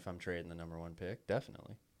return if I'm trading the number 1 pick.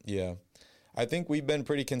 Definitely. Yeah, I think we've been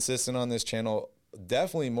pretty consistent on this channel.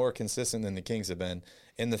 Definitely more consistent than the Kings have been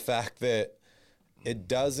in the fact that it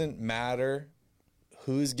doesn't matter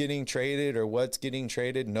who's getting traded or what's getting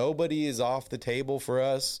traded. Nobody is off the table for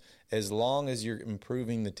us as long as you're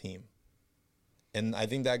improving the team. And I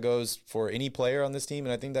think that goes for any player on this team,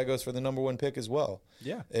 and I think that goes for the number 1 pick as well.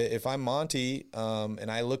 Yeah. If I'm Monty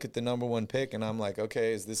and I look at the number 1 pick and I'm like,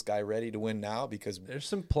 okay, is this guy ready to win now? Because there's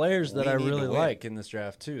some players that I really like in this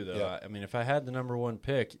draft too, though. Yeah. I mean, if I had the number 1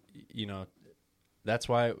 pick, that's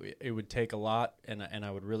why it would take a lot, and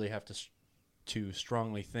I would really have to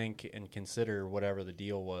strongly think and consider whatever the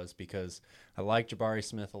deal was, because I like Jabari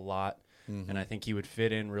Smith a lot, and I think he would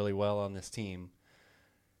fit in really well on this team.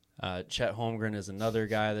 Chet Holmgren is another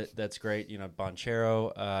guy that's great.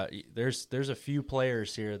 Bonchero. There's a few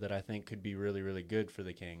players here that I think could be really, really good for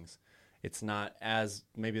the Kings. It's not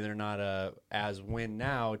maybe they're not as win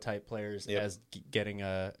now type players as getting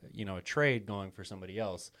a trade going for somebody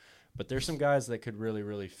else. But there's some guys that could really,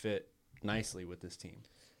 really fit nicely with this team.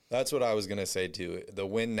 That's what I was going to say, too. The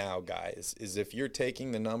win now guys is if you're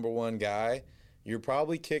taking the number 1 guy, you're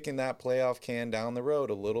probably kicking that playoff can down the road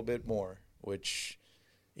a little bit more, which,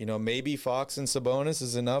 maybe Fox and Sabonis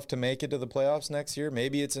is enough to make it to the playoffs next year.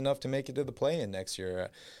 Maybe it's enough to make it to the play-in next year.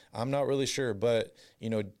 I'm not really sure. But,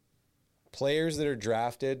 players that are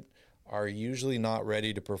drafted are usually not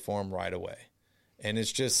ready to perform right away. And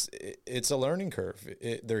it's a learning curve.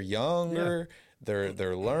 They're younger,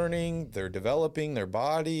 they're learning, they're developing their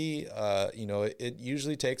body. It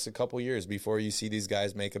usually takes a couple years before you see these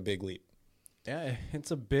guys make a big leap. Yeah,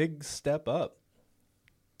 it's a big step up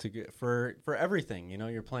to get for everything.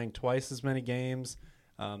 You're playing twice as many games.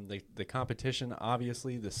 The competition,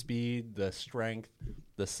 obviously, the speed, the strength,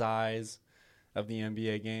 the size of the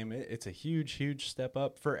NBA game. It's a huge, huge step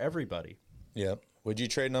up for everybody. Yeah. Would you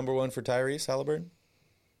trade number 1 for Tyrese Halliburton?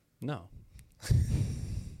 No.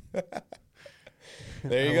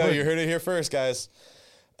 There you go. You heard it here first, guys.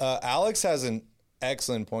 Alex has an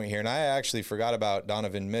Excellent point here. And I actually forgot about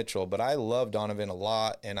Donovan Mitchell, but I love Donovan a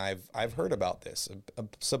lot, and I've heard about this.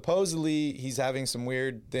 Supposedly, he's having some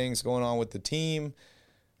weird things going on with the team.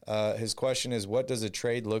 His question is, what does a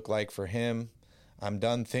trade look like for him? I'm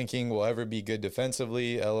done thinking we'll ever be good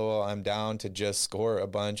defensively. LOL, I'm down to just score a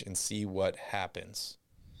bunch and see what happens.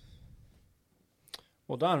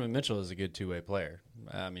 Well, Donovan Mitchell is a good two-way player.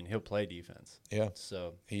 I mean, he'll play defense. Yeah.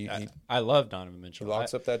 So He I love Donovan Mitchell.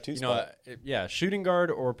 locks up that two spot. Yeah, shooting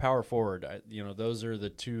guard or power forward. Those are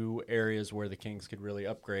the two areas where the Kings could really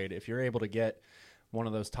upgrade. If you're able to get one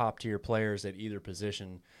of those top-tier players at either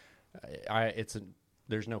position,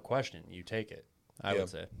 there's no question. You take it, I would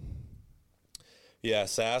say. Yeah,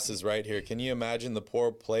 Sass is right here. Can you imagine the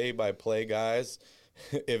poor play-by-play guys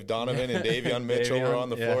if Donovan and Davion Mitchell were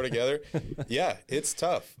on the floor together? Yeah, it's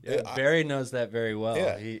tough. Yeah, Barry knows that very well.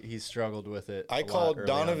 Yeah. He struggled with it. I called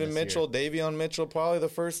Donovan Mitchell, Davion Mitchell, probably the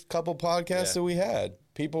first couple podcasts that we had.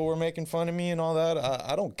 People were making fun of me and all that.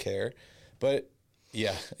 I don't care. But,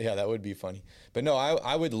 yeah, that would be funny. But, no,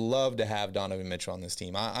 I would love to have Donovan Mitchell on this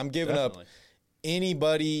team. I'm giving up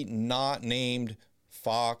anybody not named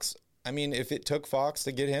Fox. I mean, if it took Fox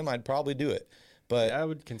to get him, I'd probably do it. But I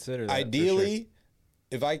would consider that. Ideally,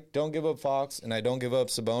 if I don't give up Fox and I don't give up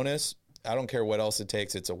Sabonis, I don't care what else it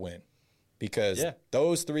takes. It's a win. Because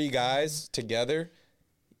those three guys together,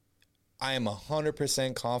 I am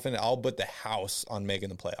 100% confident I'll put the house on making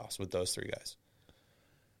the playoffs with those three guys.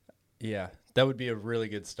 Yeah, that would be a really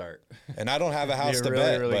good start. And I don't have a house to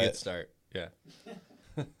bet. Really good start. Yeah.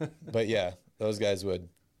 But, yeah, those guys would.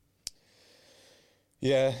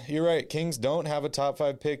 Yeah, you're right. Kings don't have a top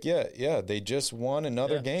 5 pick yet. Yeah, they just won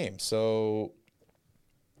another game. So,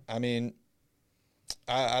 I mean,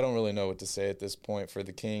 I don't really know what to say at this point for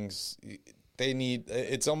the Kings.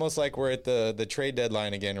 It's almost like we're at the trade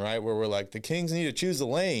deadline again, right? Where we're like, the Kings need to choose a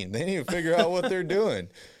lane. They need to figure out what they're doing.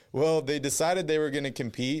 Well, they decided they were going to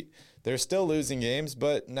compete. They're still losing games,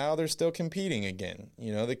 but now they're still competing again.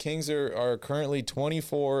 The Kings are currently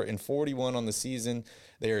 24-41 on the season.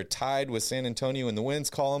 They are tied with San Antonio in the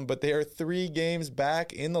wins column, but they are 3 games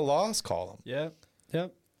back in the loss column. Yep.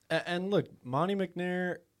 And look, Monty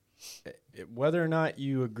McNair, whether or not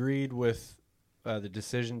you agreed with the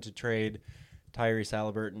decision to trade Tyrese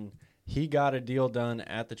Haliburton, he got a deal done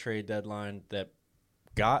at the trade deadline that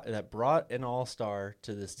brought an all-star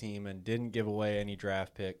to this team and didn't give away any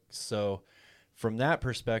draft pick. So from that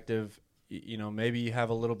perspective, maybe you have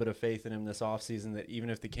a little bit of faith in him this offseason that even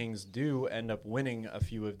if the Kings do end up winning a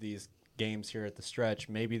few of these games here at the stretch,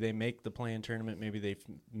 maybe they make the play-in tournament, maybe they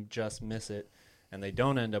just miss it, and they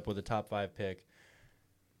don't end up with a top 5 pick.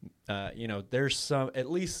 There's at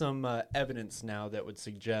least some evidence now that would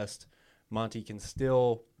suggest Monty can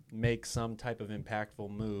still make some type of impactful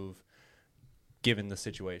move given the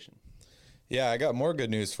situation. Yeah, I got more good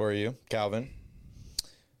news for you, Calvin.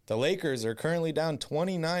 The Lakers are currently down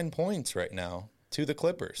 29 points right now to the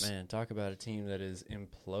Clippers. Man, talk about a team that is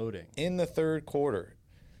imploding. In the third quarter.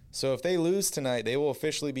 So if they lose tonight, they will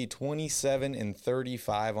officially be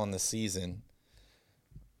 27-35 on the season.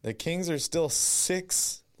 The Kings are still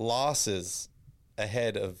 6 losses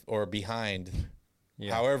ahead of or behind,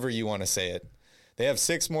 however you want to say it. They have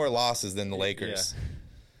 6 more losses than the Lakers. Yeah.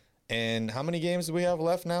 And how many games do we have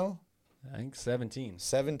left now? I think 17.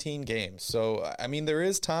 17 games. So, I mean, there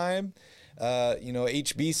is time.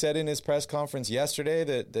 HB said in his press conference yesterday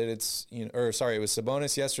that it's, it was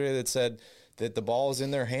Sabonis yesterday that said that the ball is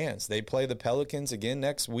in their hands. They play the Pelicans again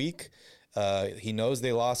next week. He knows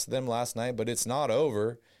they lost to them last night, but it's not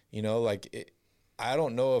over. I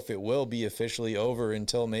don't know if it will be officially over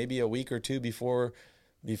until maybe a week or two before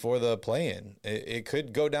the play-in. It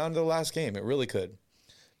could go down to the last game. It really could.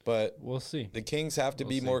 But we'll see. The Kings have to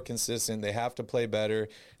be more consistent. They have to play better.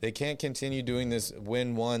 They can't continue doing this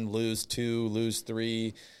win 1, lose 2, lose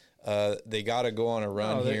 3. They got to go on a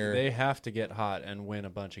run here. They have to get hot and win a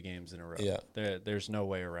bunch of games in a row. Yeah. There's no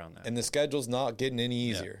way around that. And the schedule's not getting any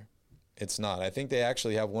easier. Yeah. It's not. I think they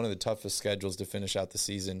actually have one of the toughest schedules to finish out the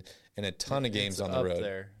season and a ton of games on the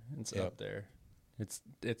road. It's up there.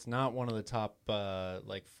 It's not one of the top 4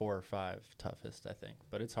 or 5 toughest, I think,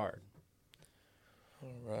 but it's hard.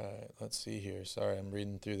 All right, let's see here. Sorry, I'm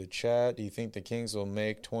reading through the chat. Do you think the Kings will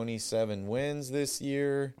make 27 wins this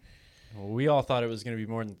year? Well, we all thought it was going to be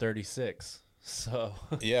more than 36. So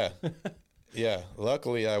yeah.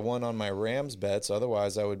 Luckily, I won on my Rams bets.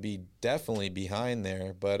 Otherwise, I would be definitely behind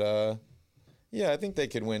there. But I think they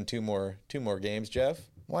could win two more games. Jeff,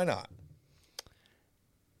 why not?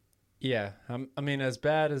 Yeah, I mean, as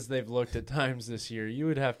bad as they've looked at times this year, you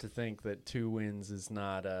would have to think that 2 wins is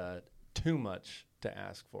not too much to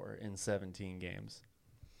ask for in 17 games.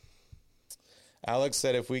 Alex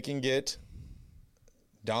said if we can get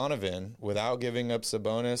Donovan without giving up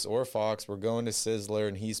Sabonis or Fox, we're going to Sizzler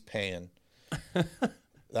and he's paying.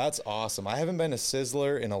 That's awesome. I haven't been to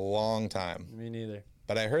Sizzler in a long time. Me neither.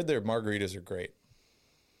 But I heard their margaritas are great.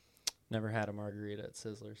 Never had a margarita at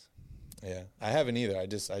Sizzlers. Yeah, I haven't either. I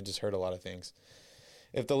just heard a lot of things.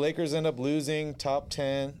 If the Lakers end up losing top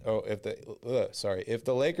 10, if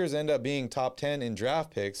the Lakers end up being top 10 in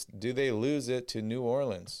draft picks, do they lose it to New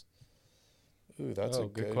Orleans? Ooh, that's a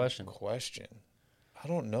good question. I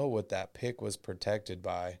don't know what that pick was protected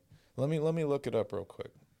by. Let me look it up real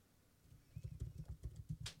quick.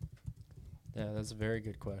 Yeah, that's a very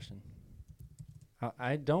good question.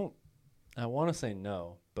 I want to say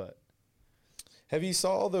no, but have you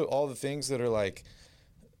saw all the things that are like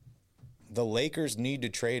the Lakers need to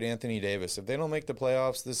trade Anthony Davis. If they don't make the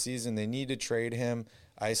playoffs this season, they need to trade him.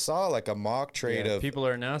 I saw like a mock trade of people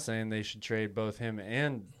are now saying they should trade both him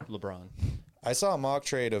and LeBron. I saw a mock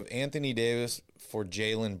trade of Anthony Davis for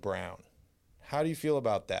Jaylen Brown. How do you feel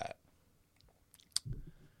about that?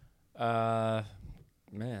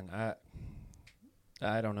 Man,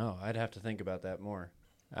 I don't know. I'd have to think about that more.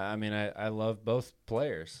 I mean, I love both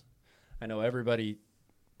players. I know everybody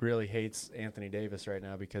really hates Anthony Davis right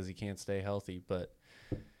now because he can't stay healthy, but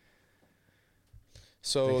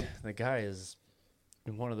so the guy is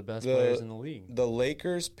one of the best players in the league. The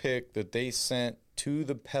Lakers pick that they sent to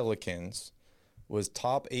the Pelicans was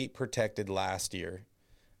top 8 protected last year,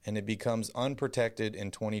 and it becomes unprotected in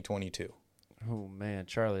 2022. Oh, man,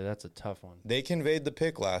 Charlie, that's a tough one. They conveyed the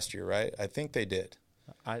pick last year, right? I think they did.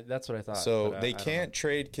 That's what I thought. So they can't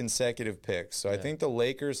trade consecutive picks. So I think the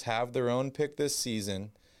Lakers have their own pick this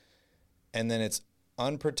season, and then it's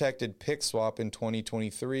unprotected pick swap in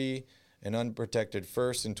 2023, an unprotected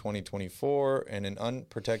first in 2024, and an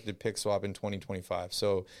unprotected pick swap in 2025.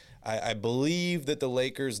 So I believe that the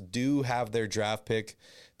Lakers do have their draft pick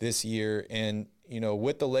this year, and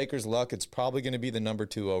with the Lakers' luck, it's probably going to be the number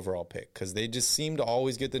 2 overall pick because they just seem to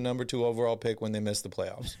always get the number 2 overall pick when they miss the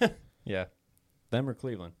playoffs. Yeah. Them or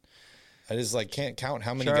Cleveland. I just can't count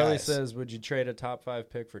how many Charlie guys. says, would you trade a top 5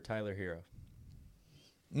 pick for Tyler Hero?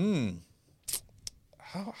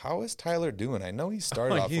 How is Tyler doing? I know he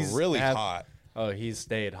started off really hot. Oh, he's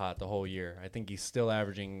stayed hot the whole year. I think he's still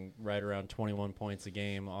averaging right around 21 points a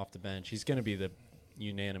game off the bench. He's going to be the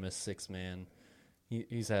unanimous 6th man.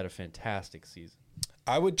 He's had a fantastic season.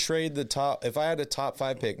 I would trade the top, if I had a top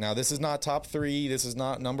 5 pick. Now, this is not top 3. This is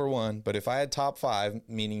not number 1. But if I had top 5,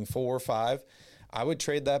 meaning 4 or 5, I would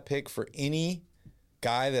trade that pick for any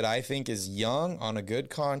guy that I think is young on a good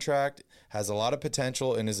contract, has a lot of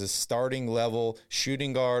potential, and is a starting level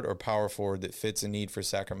shooting guard or power forward that fits a need for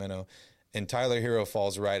Sacramento. And Tyler Hero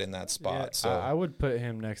falls right in that spot. Yeah, so I would put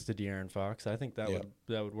him next to De'Aaron Fox. I think that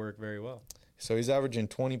would work very well. So he's averaging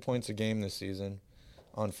 20 points a game this season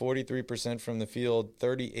on 43% from the field,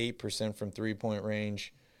 38% from three-point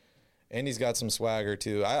range. And he's got some swagger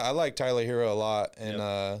too. I like Tyler Hero a lot, and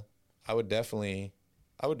I would definitely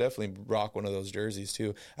rock one of those jerseys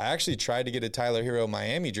too. I actually tried to get a Tyler Hero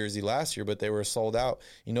Miami jersey last year, but they were sold out.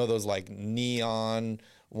 Those like neon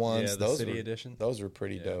ones. Yeah, the city edition. Those were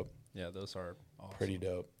pretty dope. Yeah, those are awesome. Pretty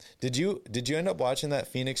dope. Did you end up watching that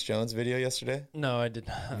Phoenix Jones video yesterday? No, I did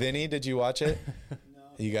not. Vinny, did you watch it? No.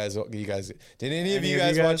 You guys, did any of you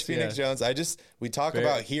guys watch Phoenix Jones? We talk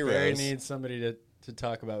about heroes. Barry needs somebody to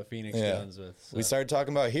talk about Phoenix Jones with. So. We started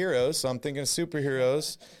talking about heroes, so I'm thinking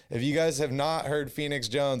superheroes. If you guys have not heard Phoenix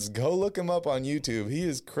Jones, go look him up on YouTube. He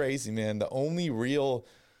is crazy, man. The only real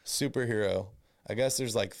superhero. I guess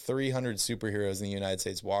there's like 300 superheroes in the United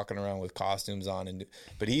States walking around with costumes on,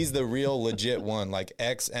 but he's the real legit one, like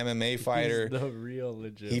ex-MMA fighter. He's the real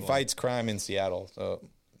legit He fights crime in Seattle, so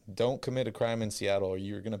don't commit a crime in Seattle or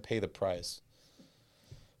you're going to pay the price.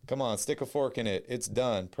 Come on, stick a fork in it. It's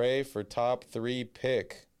done. Pray for top 3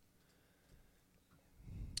 pick.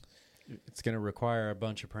 It's going to require a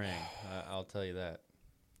bunch of praying. I'll tell you that.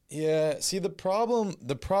 Yeah. See, the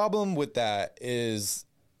problem with that is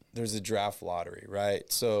there's a draft lottery,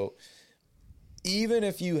 right? So even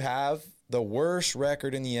if you have the worst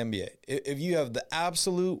record in the NBA, if you have the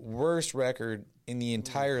absolute worst record in the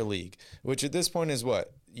entire league, which at this point is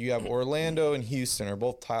what? You have Orlando and Houston are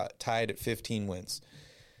both tied at 15 wins.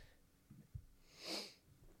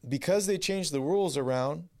 Because they changed the rules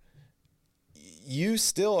around, you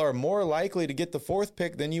still are more likely to get the 4th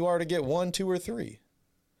pick than you are to get 1, 2, or 3.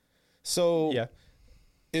 So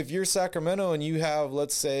if you're Sacramento and you have,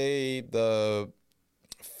 let's say, the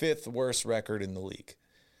 5th worst record in the league,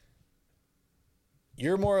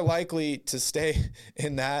 you're more likely to stay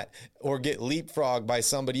in that or get leapfrogged by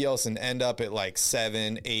somebody else and end up at like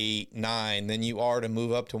 7, 8, 9 than you are to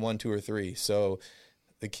move up to 1, 2, or 3. So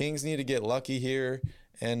the Kings need to get lucky here,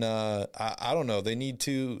 and I don't know. They need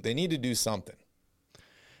to do something.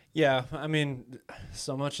 Yeah, I mean,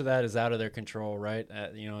 so much of that is out of their control, right?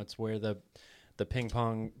 It's where the ping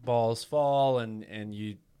pong balls fall, and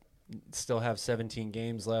you still have 17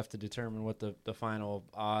 games left to determine what the final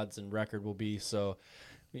odds and record will be. So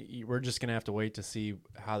we're just going to have to wait to see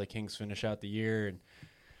how the Kings finish out the year. And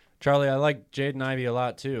Charlie, I like Jaden Ivey a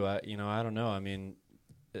lot too. I don't know. I mean,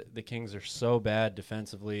 the Kings are so bad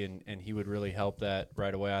defensively, and he would really help that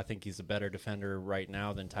right away. I think he's a better defender right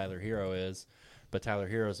now than Tyler Hero is, but Tyler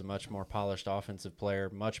Hero is a much more polished offensive player,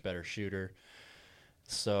 much better shooter.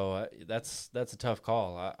 So that's a tough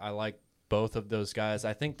call. I like both of those guys.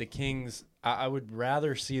 I think the Kings, I would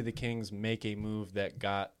rather see the Kings make a move that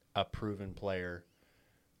got a proven player.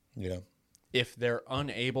 Yeah. If they're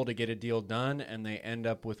unable to get a deal done and they end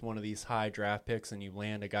up with one of these high draft picks and you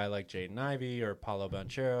land a guy like Jaden Ivey or Paulo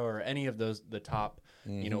Banchero or any of those, the top,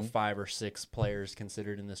 5 or 6 players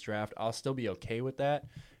considered in this draft, I'll still be okay with that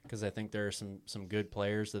because I think there are some good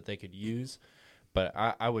players that they could use. But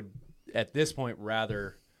I would, at this point,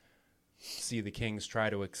 rather see the Kings try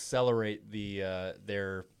to accelerate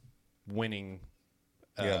their winning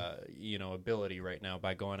ability right now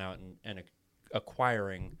by going out and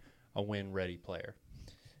acquiring a win-ready player.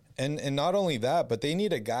 And not only that, but they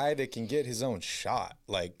need a guy that can get his own shot.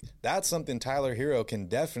 Like, that's something Tyler Hero can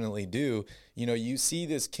definitely do. You see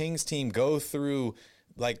this Kings team go through,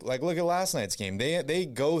 like look at last night's game. They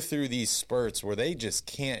go through these spurts where they just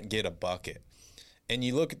can't get a bucket. And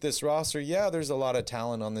you look at this roster, yeah, there's a lot of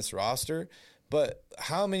talent on this roster, but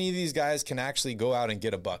how many of these guys can actually go out and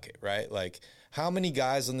get a bucket, right? Like, how many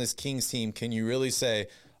guys on this Kings team can you really say,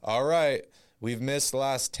 all right, we've missed the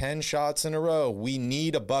last 10 shots in a row. We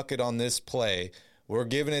need a bucket on this play. We're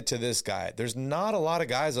giving it to this guy. There's not a lot of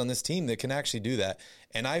guys on this team that can actually do that.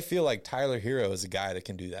 And I feel like Tyler Hero is a guy that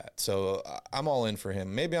can do that. So I'm all in for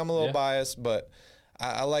him. Maybe I'm a little biased, but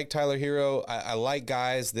I like Tyler Hero. I like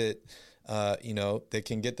guys that that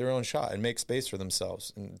can get their own shot and make space for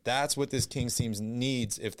themselves. And that's what this Kings team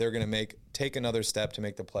needs if they're going to take another step to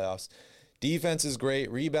make the playoffs. Defense is great.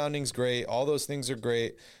 Rebounding's great. All those things are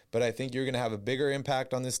great. But I think you're going to have a bigger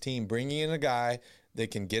impact on this team bringing in a guy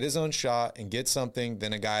that can get his own shot and get something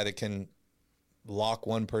than a guy that can lock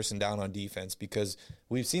one person down on defense, because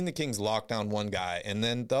we've seen the Kings lock down one guy and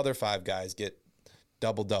then the other 5 guys get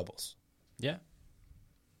double-doubles. Yeah.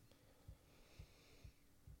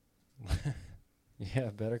 Yeah,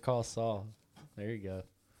 better call Saul. There you go.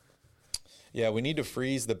 Yeah, we need to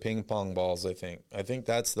freeze the ping pong balls, I think. I think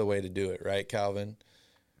that's the way to do it, right, Calvin?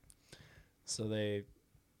 So they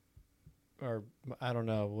are, I don't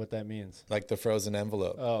know what that means. Like the frozen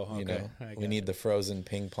envelope. Oh, okay. We need the frozen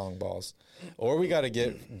ping pong balls. Or we got to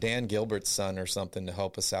get Dan Gilbert's son or something to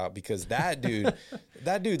help us out, because that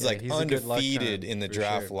dude's like undefeated in the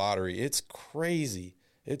draft lottery. It's crazy.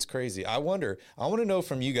 It's crazy. I want to know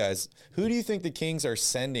from you guys, who do you think the Kings are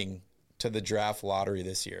sending to the draft lottery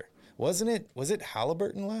this year? Was it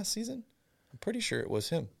Halliburton last season? I'm pretty sure it was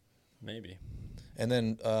him. Maybe. And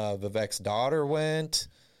then Vivek's daughter went.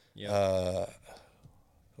 Yeah.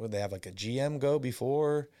 Would they have like a GM go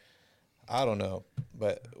before? I don't know.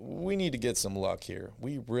 But we need to get some luck here.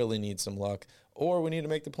 We really need some luck. Or we need to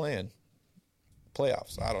make the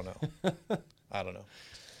playoffs. I don't know. I don't know.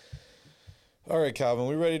 All right, Calvin,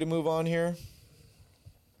 we ready to move on here?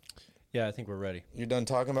 Yeah, I think we're ready. You're done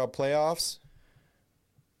talking about playoffs?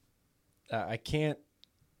 I can't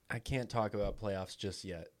talk about playoffs just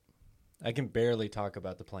yet. I can barely talk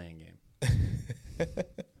about the playing game.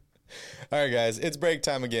 All right, guys, it's break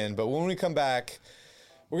time again. But when we come back,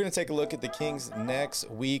 we're going to take a look at the Kings' next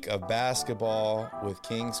week of basketball with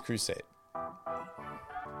Kings Crusade.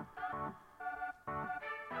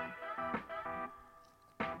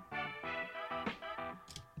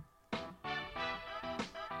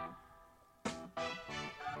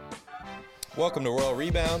 Welcome to Royal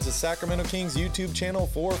Rebounds, the Sacramento Kings YouTube channel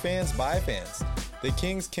for fans by fans. The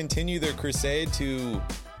Kings continue their crusade to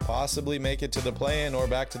possibly make it to the play-in or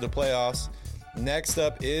back to the playoffs. Next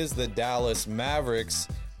up is the Dallas Mavericks.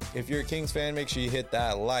 If you're a Kings fan, make sure you hit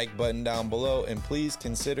that like button down below, and please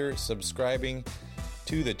consider subscribing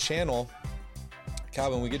to the channel.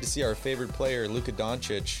 Calvin, we get to see our favorite player, Luka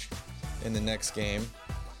Doncic, in the next game.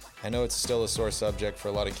 I know it's still a sore subject for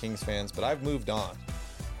a lot of Kings fans, but I've moved on.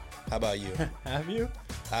 How about you? Have you?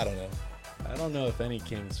 I don't know. I don't know if any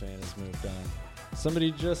Kings fan has moved on.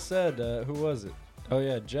 Somebody just said, who was it? Oh,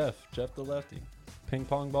 yeah, Jeff the lefty. Ping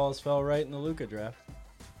pong balls fell right in the Luka draft.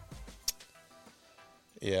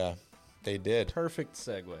 Yeah, they did. Perfect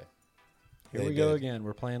segue. Here They we go did. again.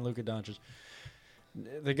 We're playing Luka Doncic.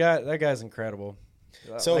 That guy's incredible.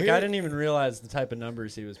 So I here- didn't even realize the type of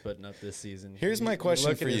numbers he was putting up this season. Here's my question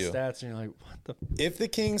look for at his you. stats and you're like, what the? If the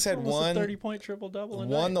Kings had Almost a won 30-point triple-double a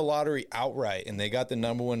won night. the lottery outright and they got the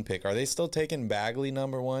number 1 pick, are they still taking Bagley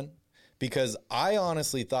number 1? Because I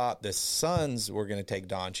honestly thought the Suns were going to take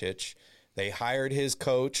Doncic. They hired his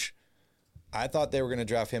coach. I thought they were going to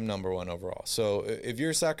draft him number 1 overall. So if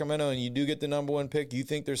you're Sacramento and you do get the number 1 pick, you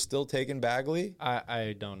think they're still taking Bagley?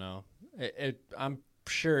 I don't know. I'm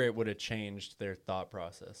sure it would have changed their thought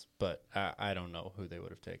process, but I don't know who they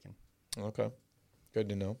would have taken. Okay. Good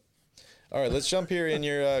to know. All right, let's jump here in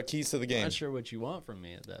your keys to the I'm game. not sure what you want from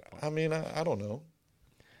me at that point. I mean, I don't know.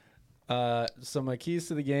 So my keys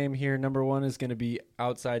to the game here, number 1 is going to be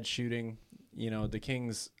outside shooting. You know, the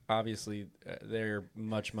Kings, obviously, they're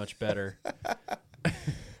much, much better.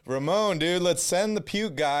 Ramon, dude, let's send the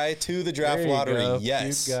puke guy to the draft There you lottery. go.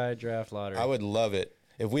 Yes. Puke guy draft lottery. I would love it.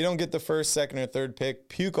 If we don't get the first, second, or third pick,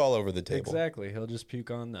 puke all over the table. Exactly. He'll just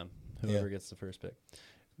puke on them, whoever Yeah. gets the first pick.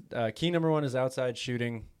 Key number 1 is outside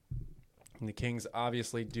shooting. And the Kings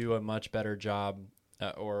obviously do a much better job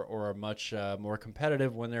or are much more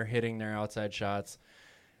competitive when they're hitting their outside shots.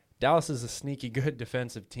 Dallas is a sneaky good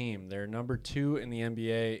defensive team. They're number 2 in the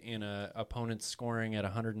NBA in opponents scoring at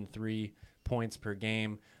 103 points per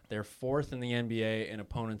game. They're 4th in the NBA in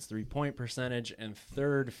opponents' three-point percentage and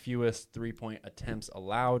 3rd fewest three-point attempts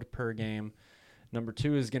allowed per game. Number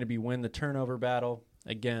 2 is going to be win the turnover battle.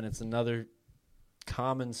 Again, it's another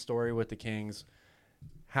common story with the Kings.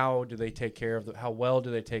 How well do they take care of the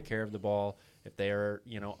ball? If they are,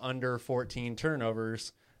 under 14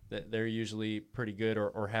 turnovers, they're usually pretty good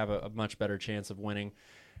or have a much better chance of winning.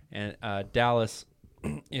 And Dallas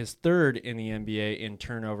is 3rd in the NBA in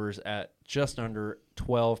turnovers at just under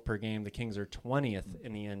 12 per game. The Kings are 20th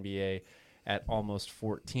in the NBA at almost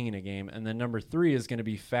 14 a game. And then number 3 is going to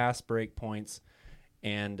be fast break points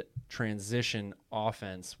and transition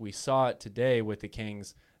offense. We saw it today with the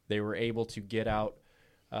Kings. They were able to get out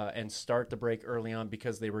and start the break early on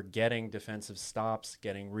because they were getting defensive stops,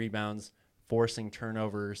 getting rebounds, forcing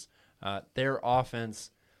turnovers. Their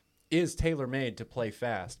offense is tailor-made to play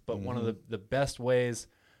fast, but one of the best ways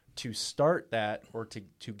to start that or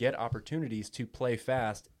to get opportunities to play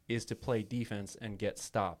fast is to play defense and get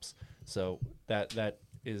stops. So that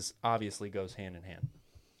is obviously goes hand in hand.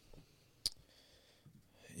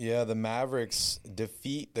 Yeah, the Mavericks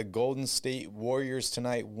defeat the Golden State Warriors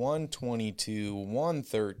tonight,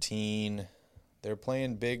 122-113. They're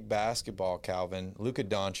playing big basketball, Calvin. Luka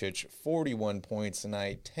Doncic, 41 points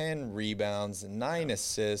tonight, 10 rebounds, 9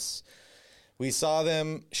 assists. We saw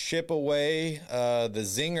them ship away the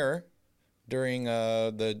zinger during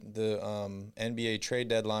the NBA trade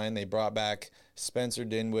deadline. They brought back Spencer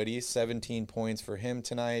Dinwiddie, 17 points for him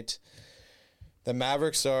tonight. The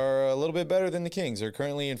Mavericks are a little bit better than the Kings. They're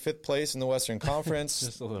currently in 5th place in the Western Conference.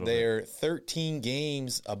 Just a little They're 13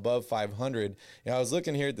 games above 500. I was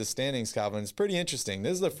looking here at the standings, Calvin. It's pretty interesting.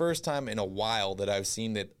 This is the first time in a while that I've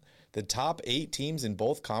seen that the top 8 teams in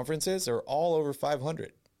both conferences are all over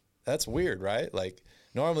 500. That's weird, right? Like,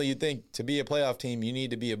 normally you'd think to be a playoff team, you need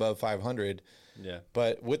to be above 500. Yeah.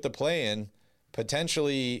 But with the play-in,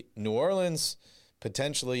 potentially New Orleans,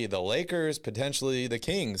 potentially the Lakers, potentially the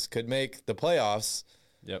Kings could make the playoffs.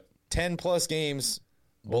 Yep. 10-plus games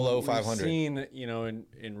below 500. We've seen,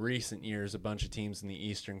 in recent years, a bunch of teams in the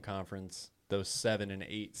Eastern Conference, those 7 and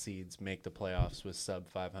 8 seeds make the playoffs with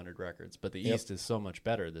sub-500 records. But the East is so much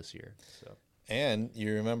better this year. So. And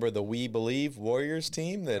you remember the We Believe Warriors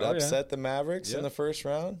team that upset the Mavericks in the first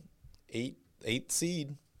round? 8th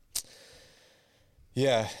seed.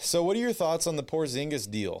 Yeah. So what are your thoughts on the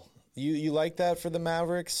Porzingis deal? You like that for the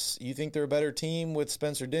Mavericks? You think they're a better team with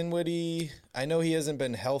Spencer Dinwiddie? I know he hasn't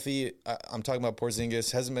been healthy. I'm talking about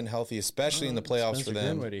Porzingis. Hasn't been healthy, especially in the playoffs for them.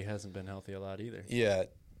 Spencer Dinwiddie hasn't been healthy a lot either. Yeah.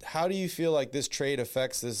 How do you feel like this trade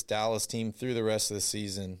affects this Dallas team through the rest of the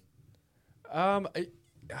season? I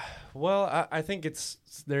think it's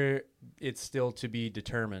still to be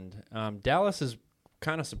determined. Dallas has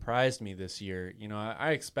kind of surprised me this year.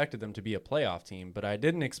 I expected them to be a playoff team, but I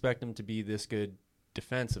didn't expect them to be this good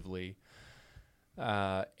defensively.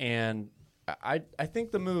 And I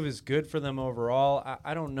think the move is good for them overall.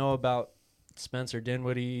 I don't know about Spencer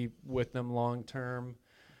Dinwiddie with them long term,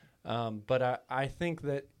 but I think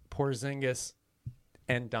that Porzingis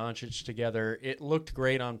and Doncic together, it looked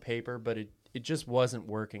great on paper, but it just wasn't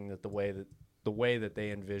working the way that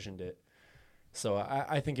they envisioned it. So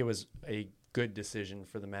I think it was a good decision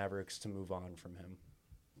for the Mavericks to move on from him.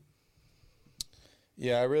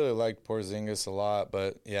 Yeah, I really liked Porzingis a lot,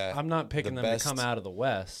 but yeah. I'm not picking them to come out of the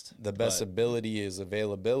West. The best ability is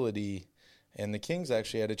availability, and the Kings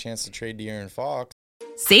actually had a chance to trade De'Aaron Fox.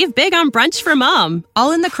 Save big on brunch for mom,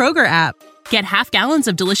 all in the Kroger app. Get half gallons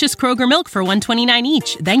of delicious Kroger milk for $1.29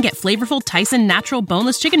 each. Then get flavorful Tyson natural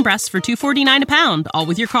boneless chicken breasts for $2.49 a pound, all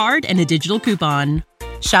with your card and a digital coupon.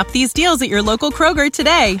 Shop these deals at your local Kroger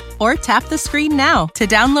today, or tap the screen now to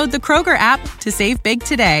download the Kroger app to save big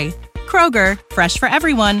today. Kroger, fresh for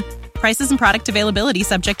everyone. Prices and product availability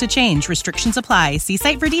subject to change. Restrictions apply. See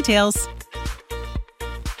site for details.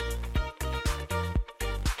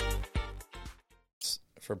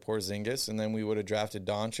 For Porzingis, and then we would have drafted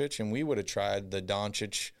Doncic, and we would have tried the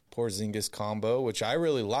Doncic-Porzingis combo, which I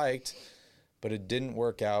really liked, but it didn't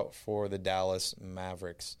work out for the Dallas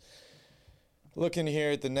Mavericks. Looking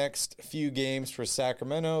here at the next few games for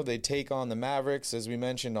Sacramento, they take on the Mavericks, as we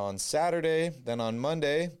mentioned, on Saturday. Then on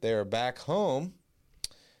Monday, they are back home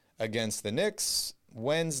against the Knicks.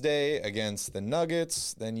 Wednesday against the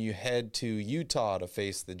Nuggets. Then you head to Utah to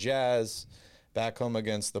face the Jazz. Back home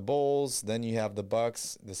against the Bulls. Then you have the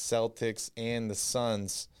Bucks, the Celtics, and the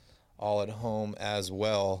Suns all at home as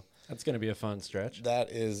well. That's going to be a fun stretch.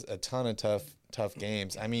 That is a ton of tough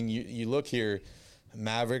games. I mean, you look here,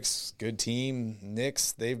 Mavericks, good team.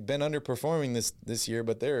 Knicks, they've been underperforming this year,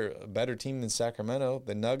 but they're a better team than Sacramento.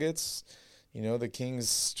 The Nuggets, the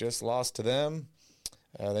Kings just lost to them.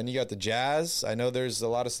 Then you got the Jazz. I know there's a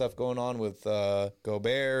lot of stuff going on with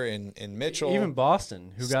Gobert and Mitchell. Even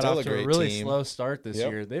Boston, who got off to a really slow start this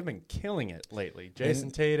Yep. year, they've been killing it lately.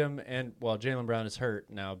 Jason Tatum Jaylen Brown is hurt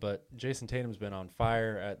now, but Jason Tatum's been on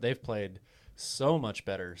fire. They've played so much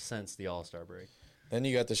better since the All-Star break. Then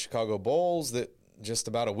you got the Chicago Bulls that just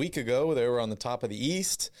about a week ago, they were on the top of the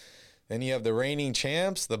East. Then you have the reigning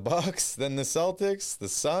champs, the Bucks, then the Celtics, the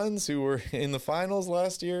Suns, who were in the finals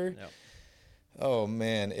last year. Yep. Oh,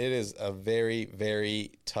 man, it is a very,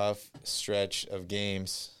 very tough stretch of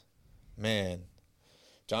games. Man.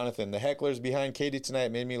 Jonathan, the hecklers behind Katie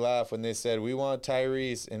tonight made me laugh when they said, "We want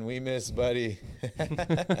Tyrese and we miss Buddy."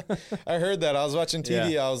 I heard that. I was watching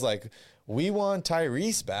TV. Yeah. I was like, "We want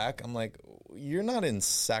Tyrese back." I'm like, "You're not in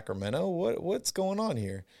Sacramento. What's going on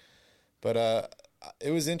here?" But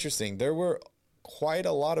it was interesting. There were quite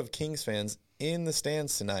a lot of Kings fans in the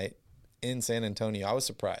stands tonight in San Antonio. I was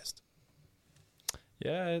surprised.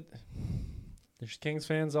 Yeah, there's Kings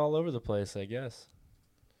fans all over the place, I guess.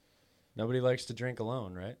 Nobody likes to drink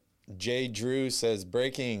alone, right? Jay Drew says,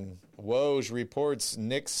 breaking, Woj reports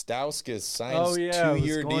Nick Stauskas signs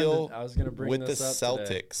 2-year deal with the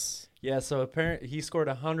Celtics. Today. Yeah, so apparently he scored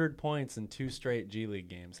 100 points in 2 straight G League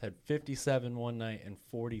games, had 57 one night and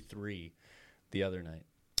 43 the other night.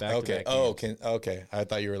 Okay. Okay. I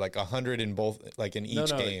thought you were like 100 in both, like in each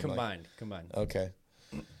game. Combined. Okay.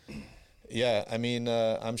 Yeah, I mean,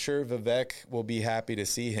 I'm sure Vivek will be happy to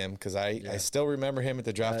see him because I still remember him at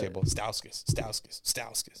the draft table.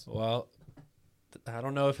 Stauskas. Well, I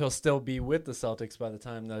don't know if he'll still be with the Celtics by the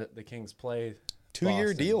time the Kings play.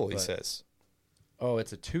 2-year deal, he says. Oh,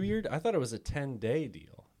 it's a 2-year? I thought it was a 10-day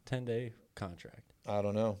deal, 10-day contract. I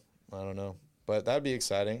don't know. But that'd be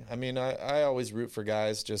exciting. I mean, I always root for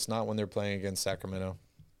guys, just not when they're playing against Sacramento.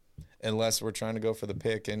 Unless we're trying to go for the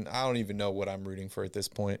pick, and I don't even know what I'm rooting for at this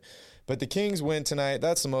point. But the Kings win tonight.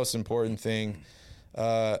 That's the most important thing.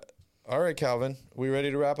 All right, Calvin, we ready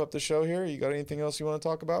to wrap up the show here? You got anything else you want to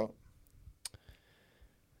talk about?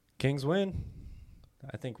 Kings win.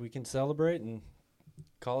 I think we can celebrate and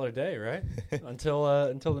call it a day, right? until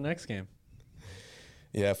the next game.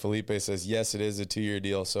 Yeah, Felipe says, yes, it is a 2-year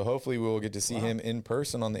deal. So hopefully we will get to see him in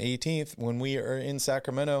person on the 18th when we are in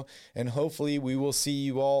Sacramento. And hopefully we will see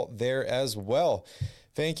you all there as well.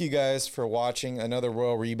 Thank you guys for watching another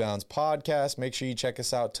Royal Rebounds podcast. Make sure you check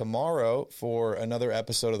us out tomorrow for another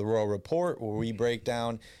episode of the Royal Report where we break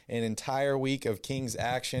down an entire week of Kings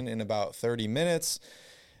action in about 30 minutes.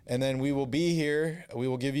 And then we will be here. We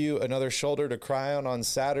will give you another shoulder to cry on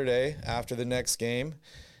Saturday after the next game.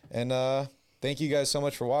 And, thank you guys so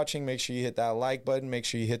much for watching. Make sure you hit that like button. Make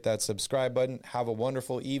sure you hit that subscribe button. Have a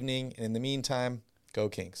wonderful evening. And in the meantime, go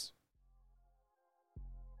Kings.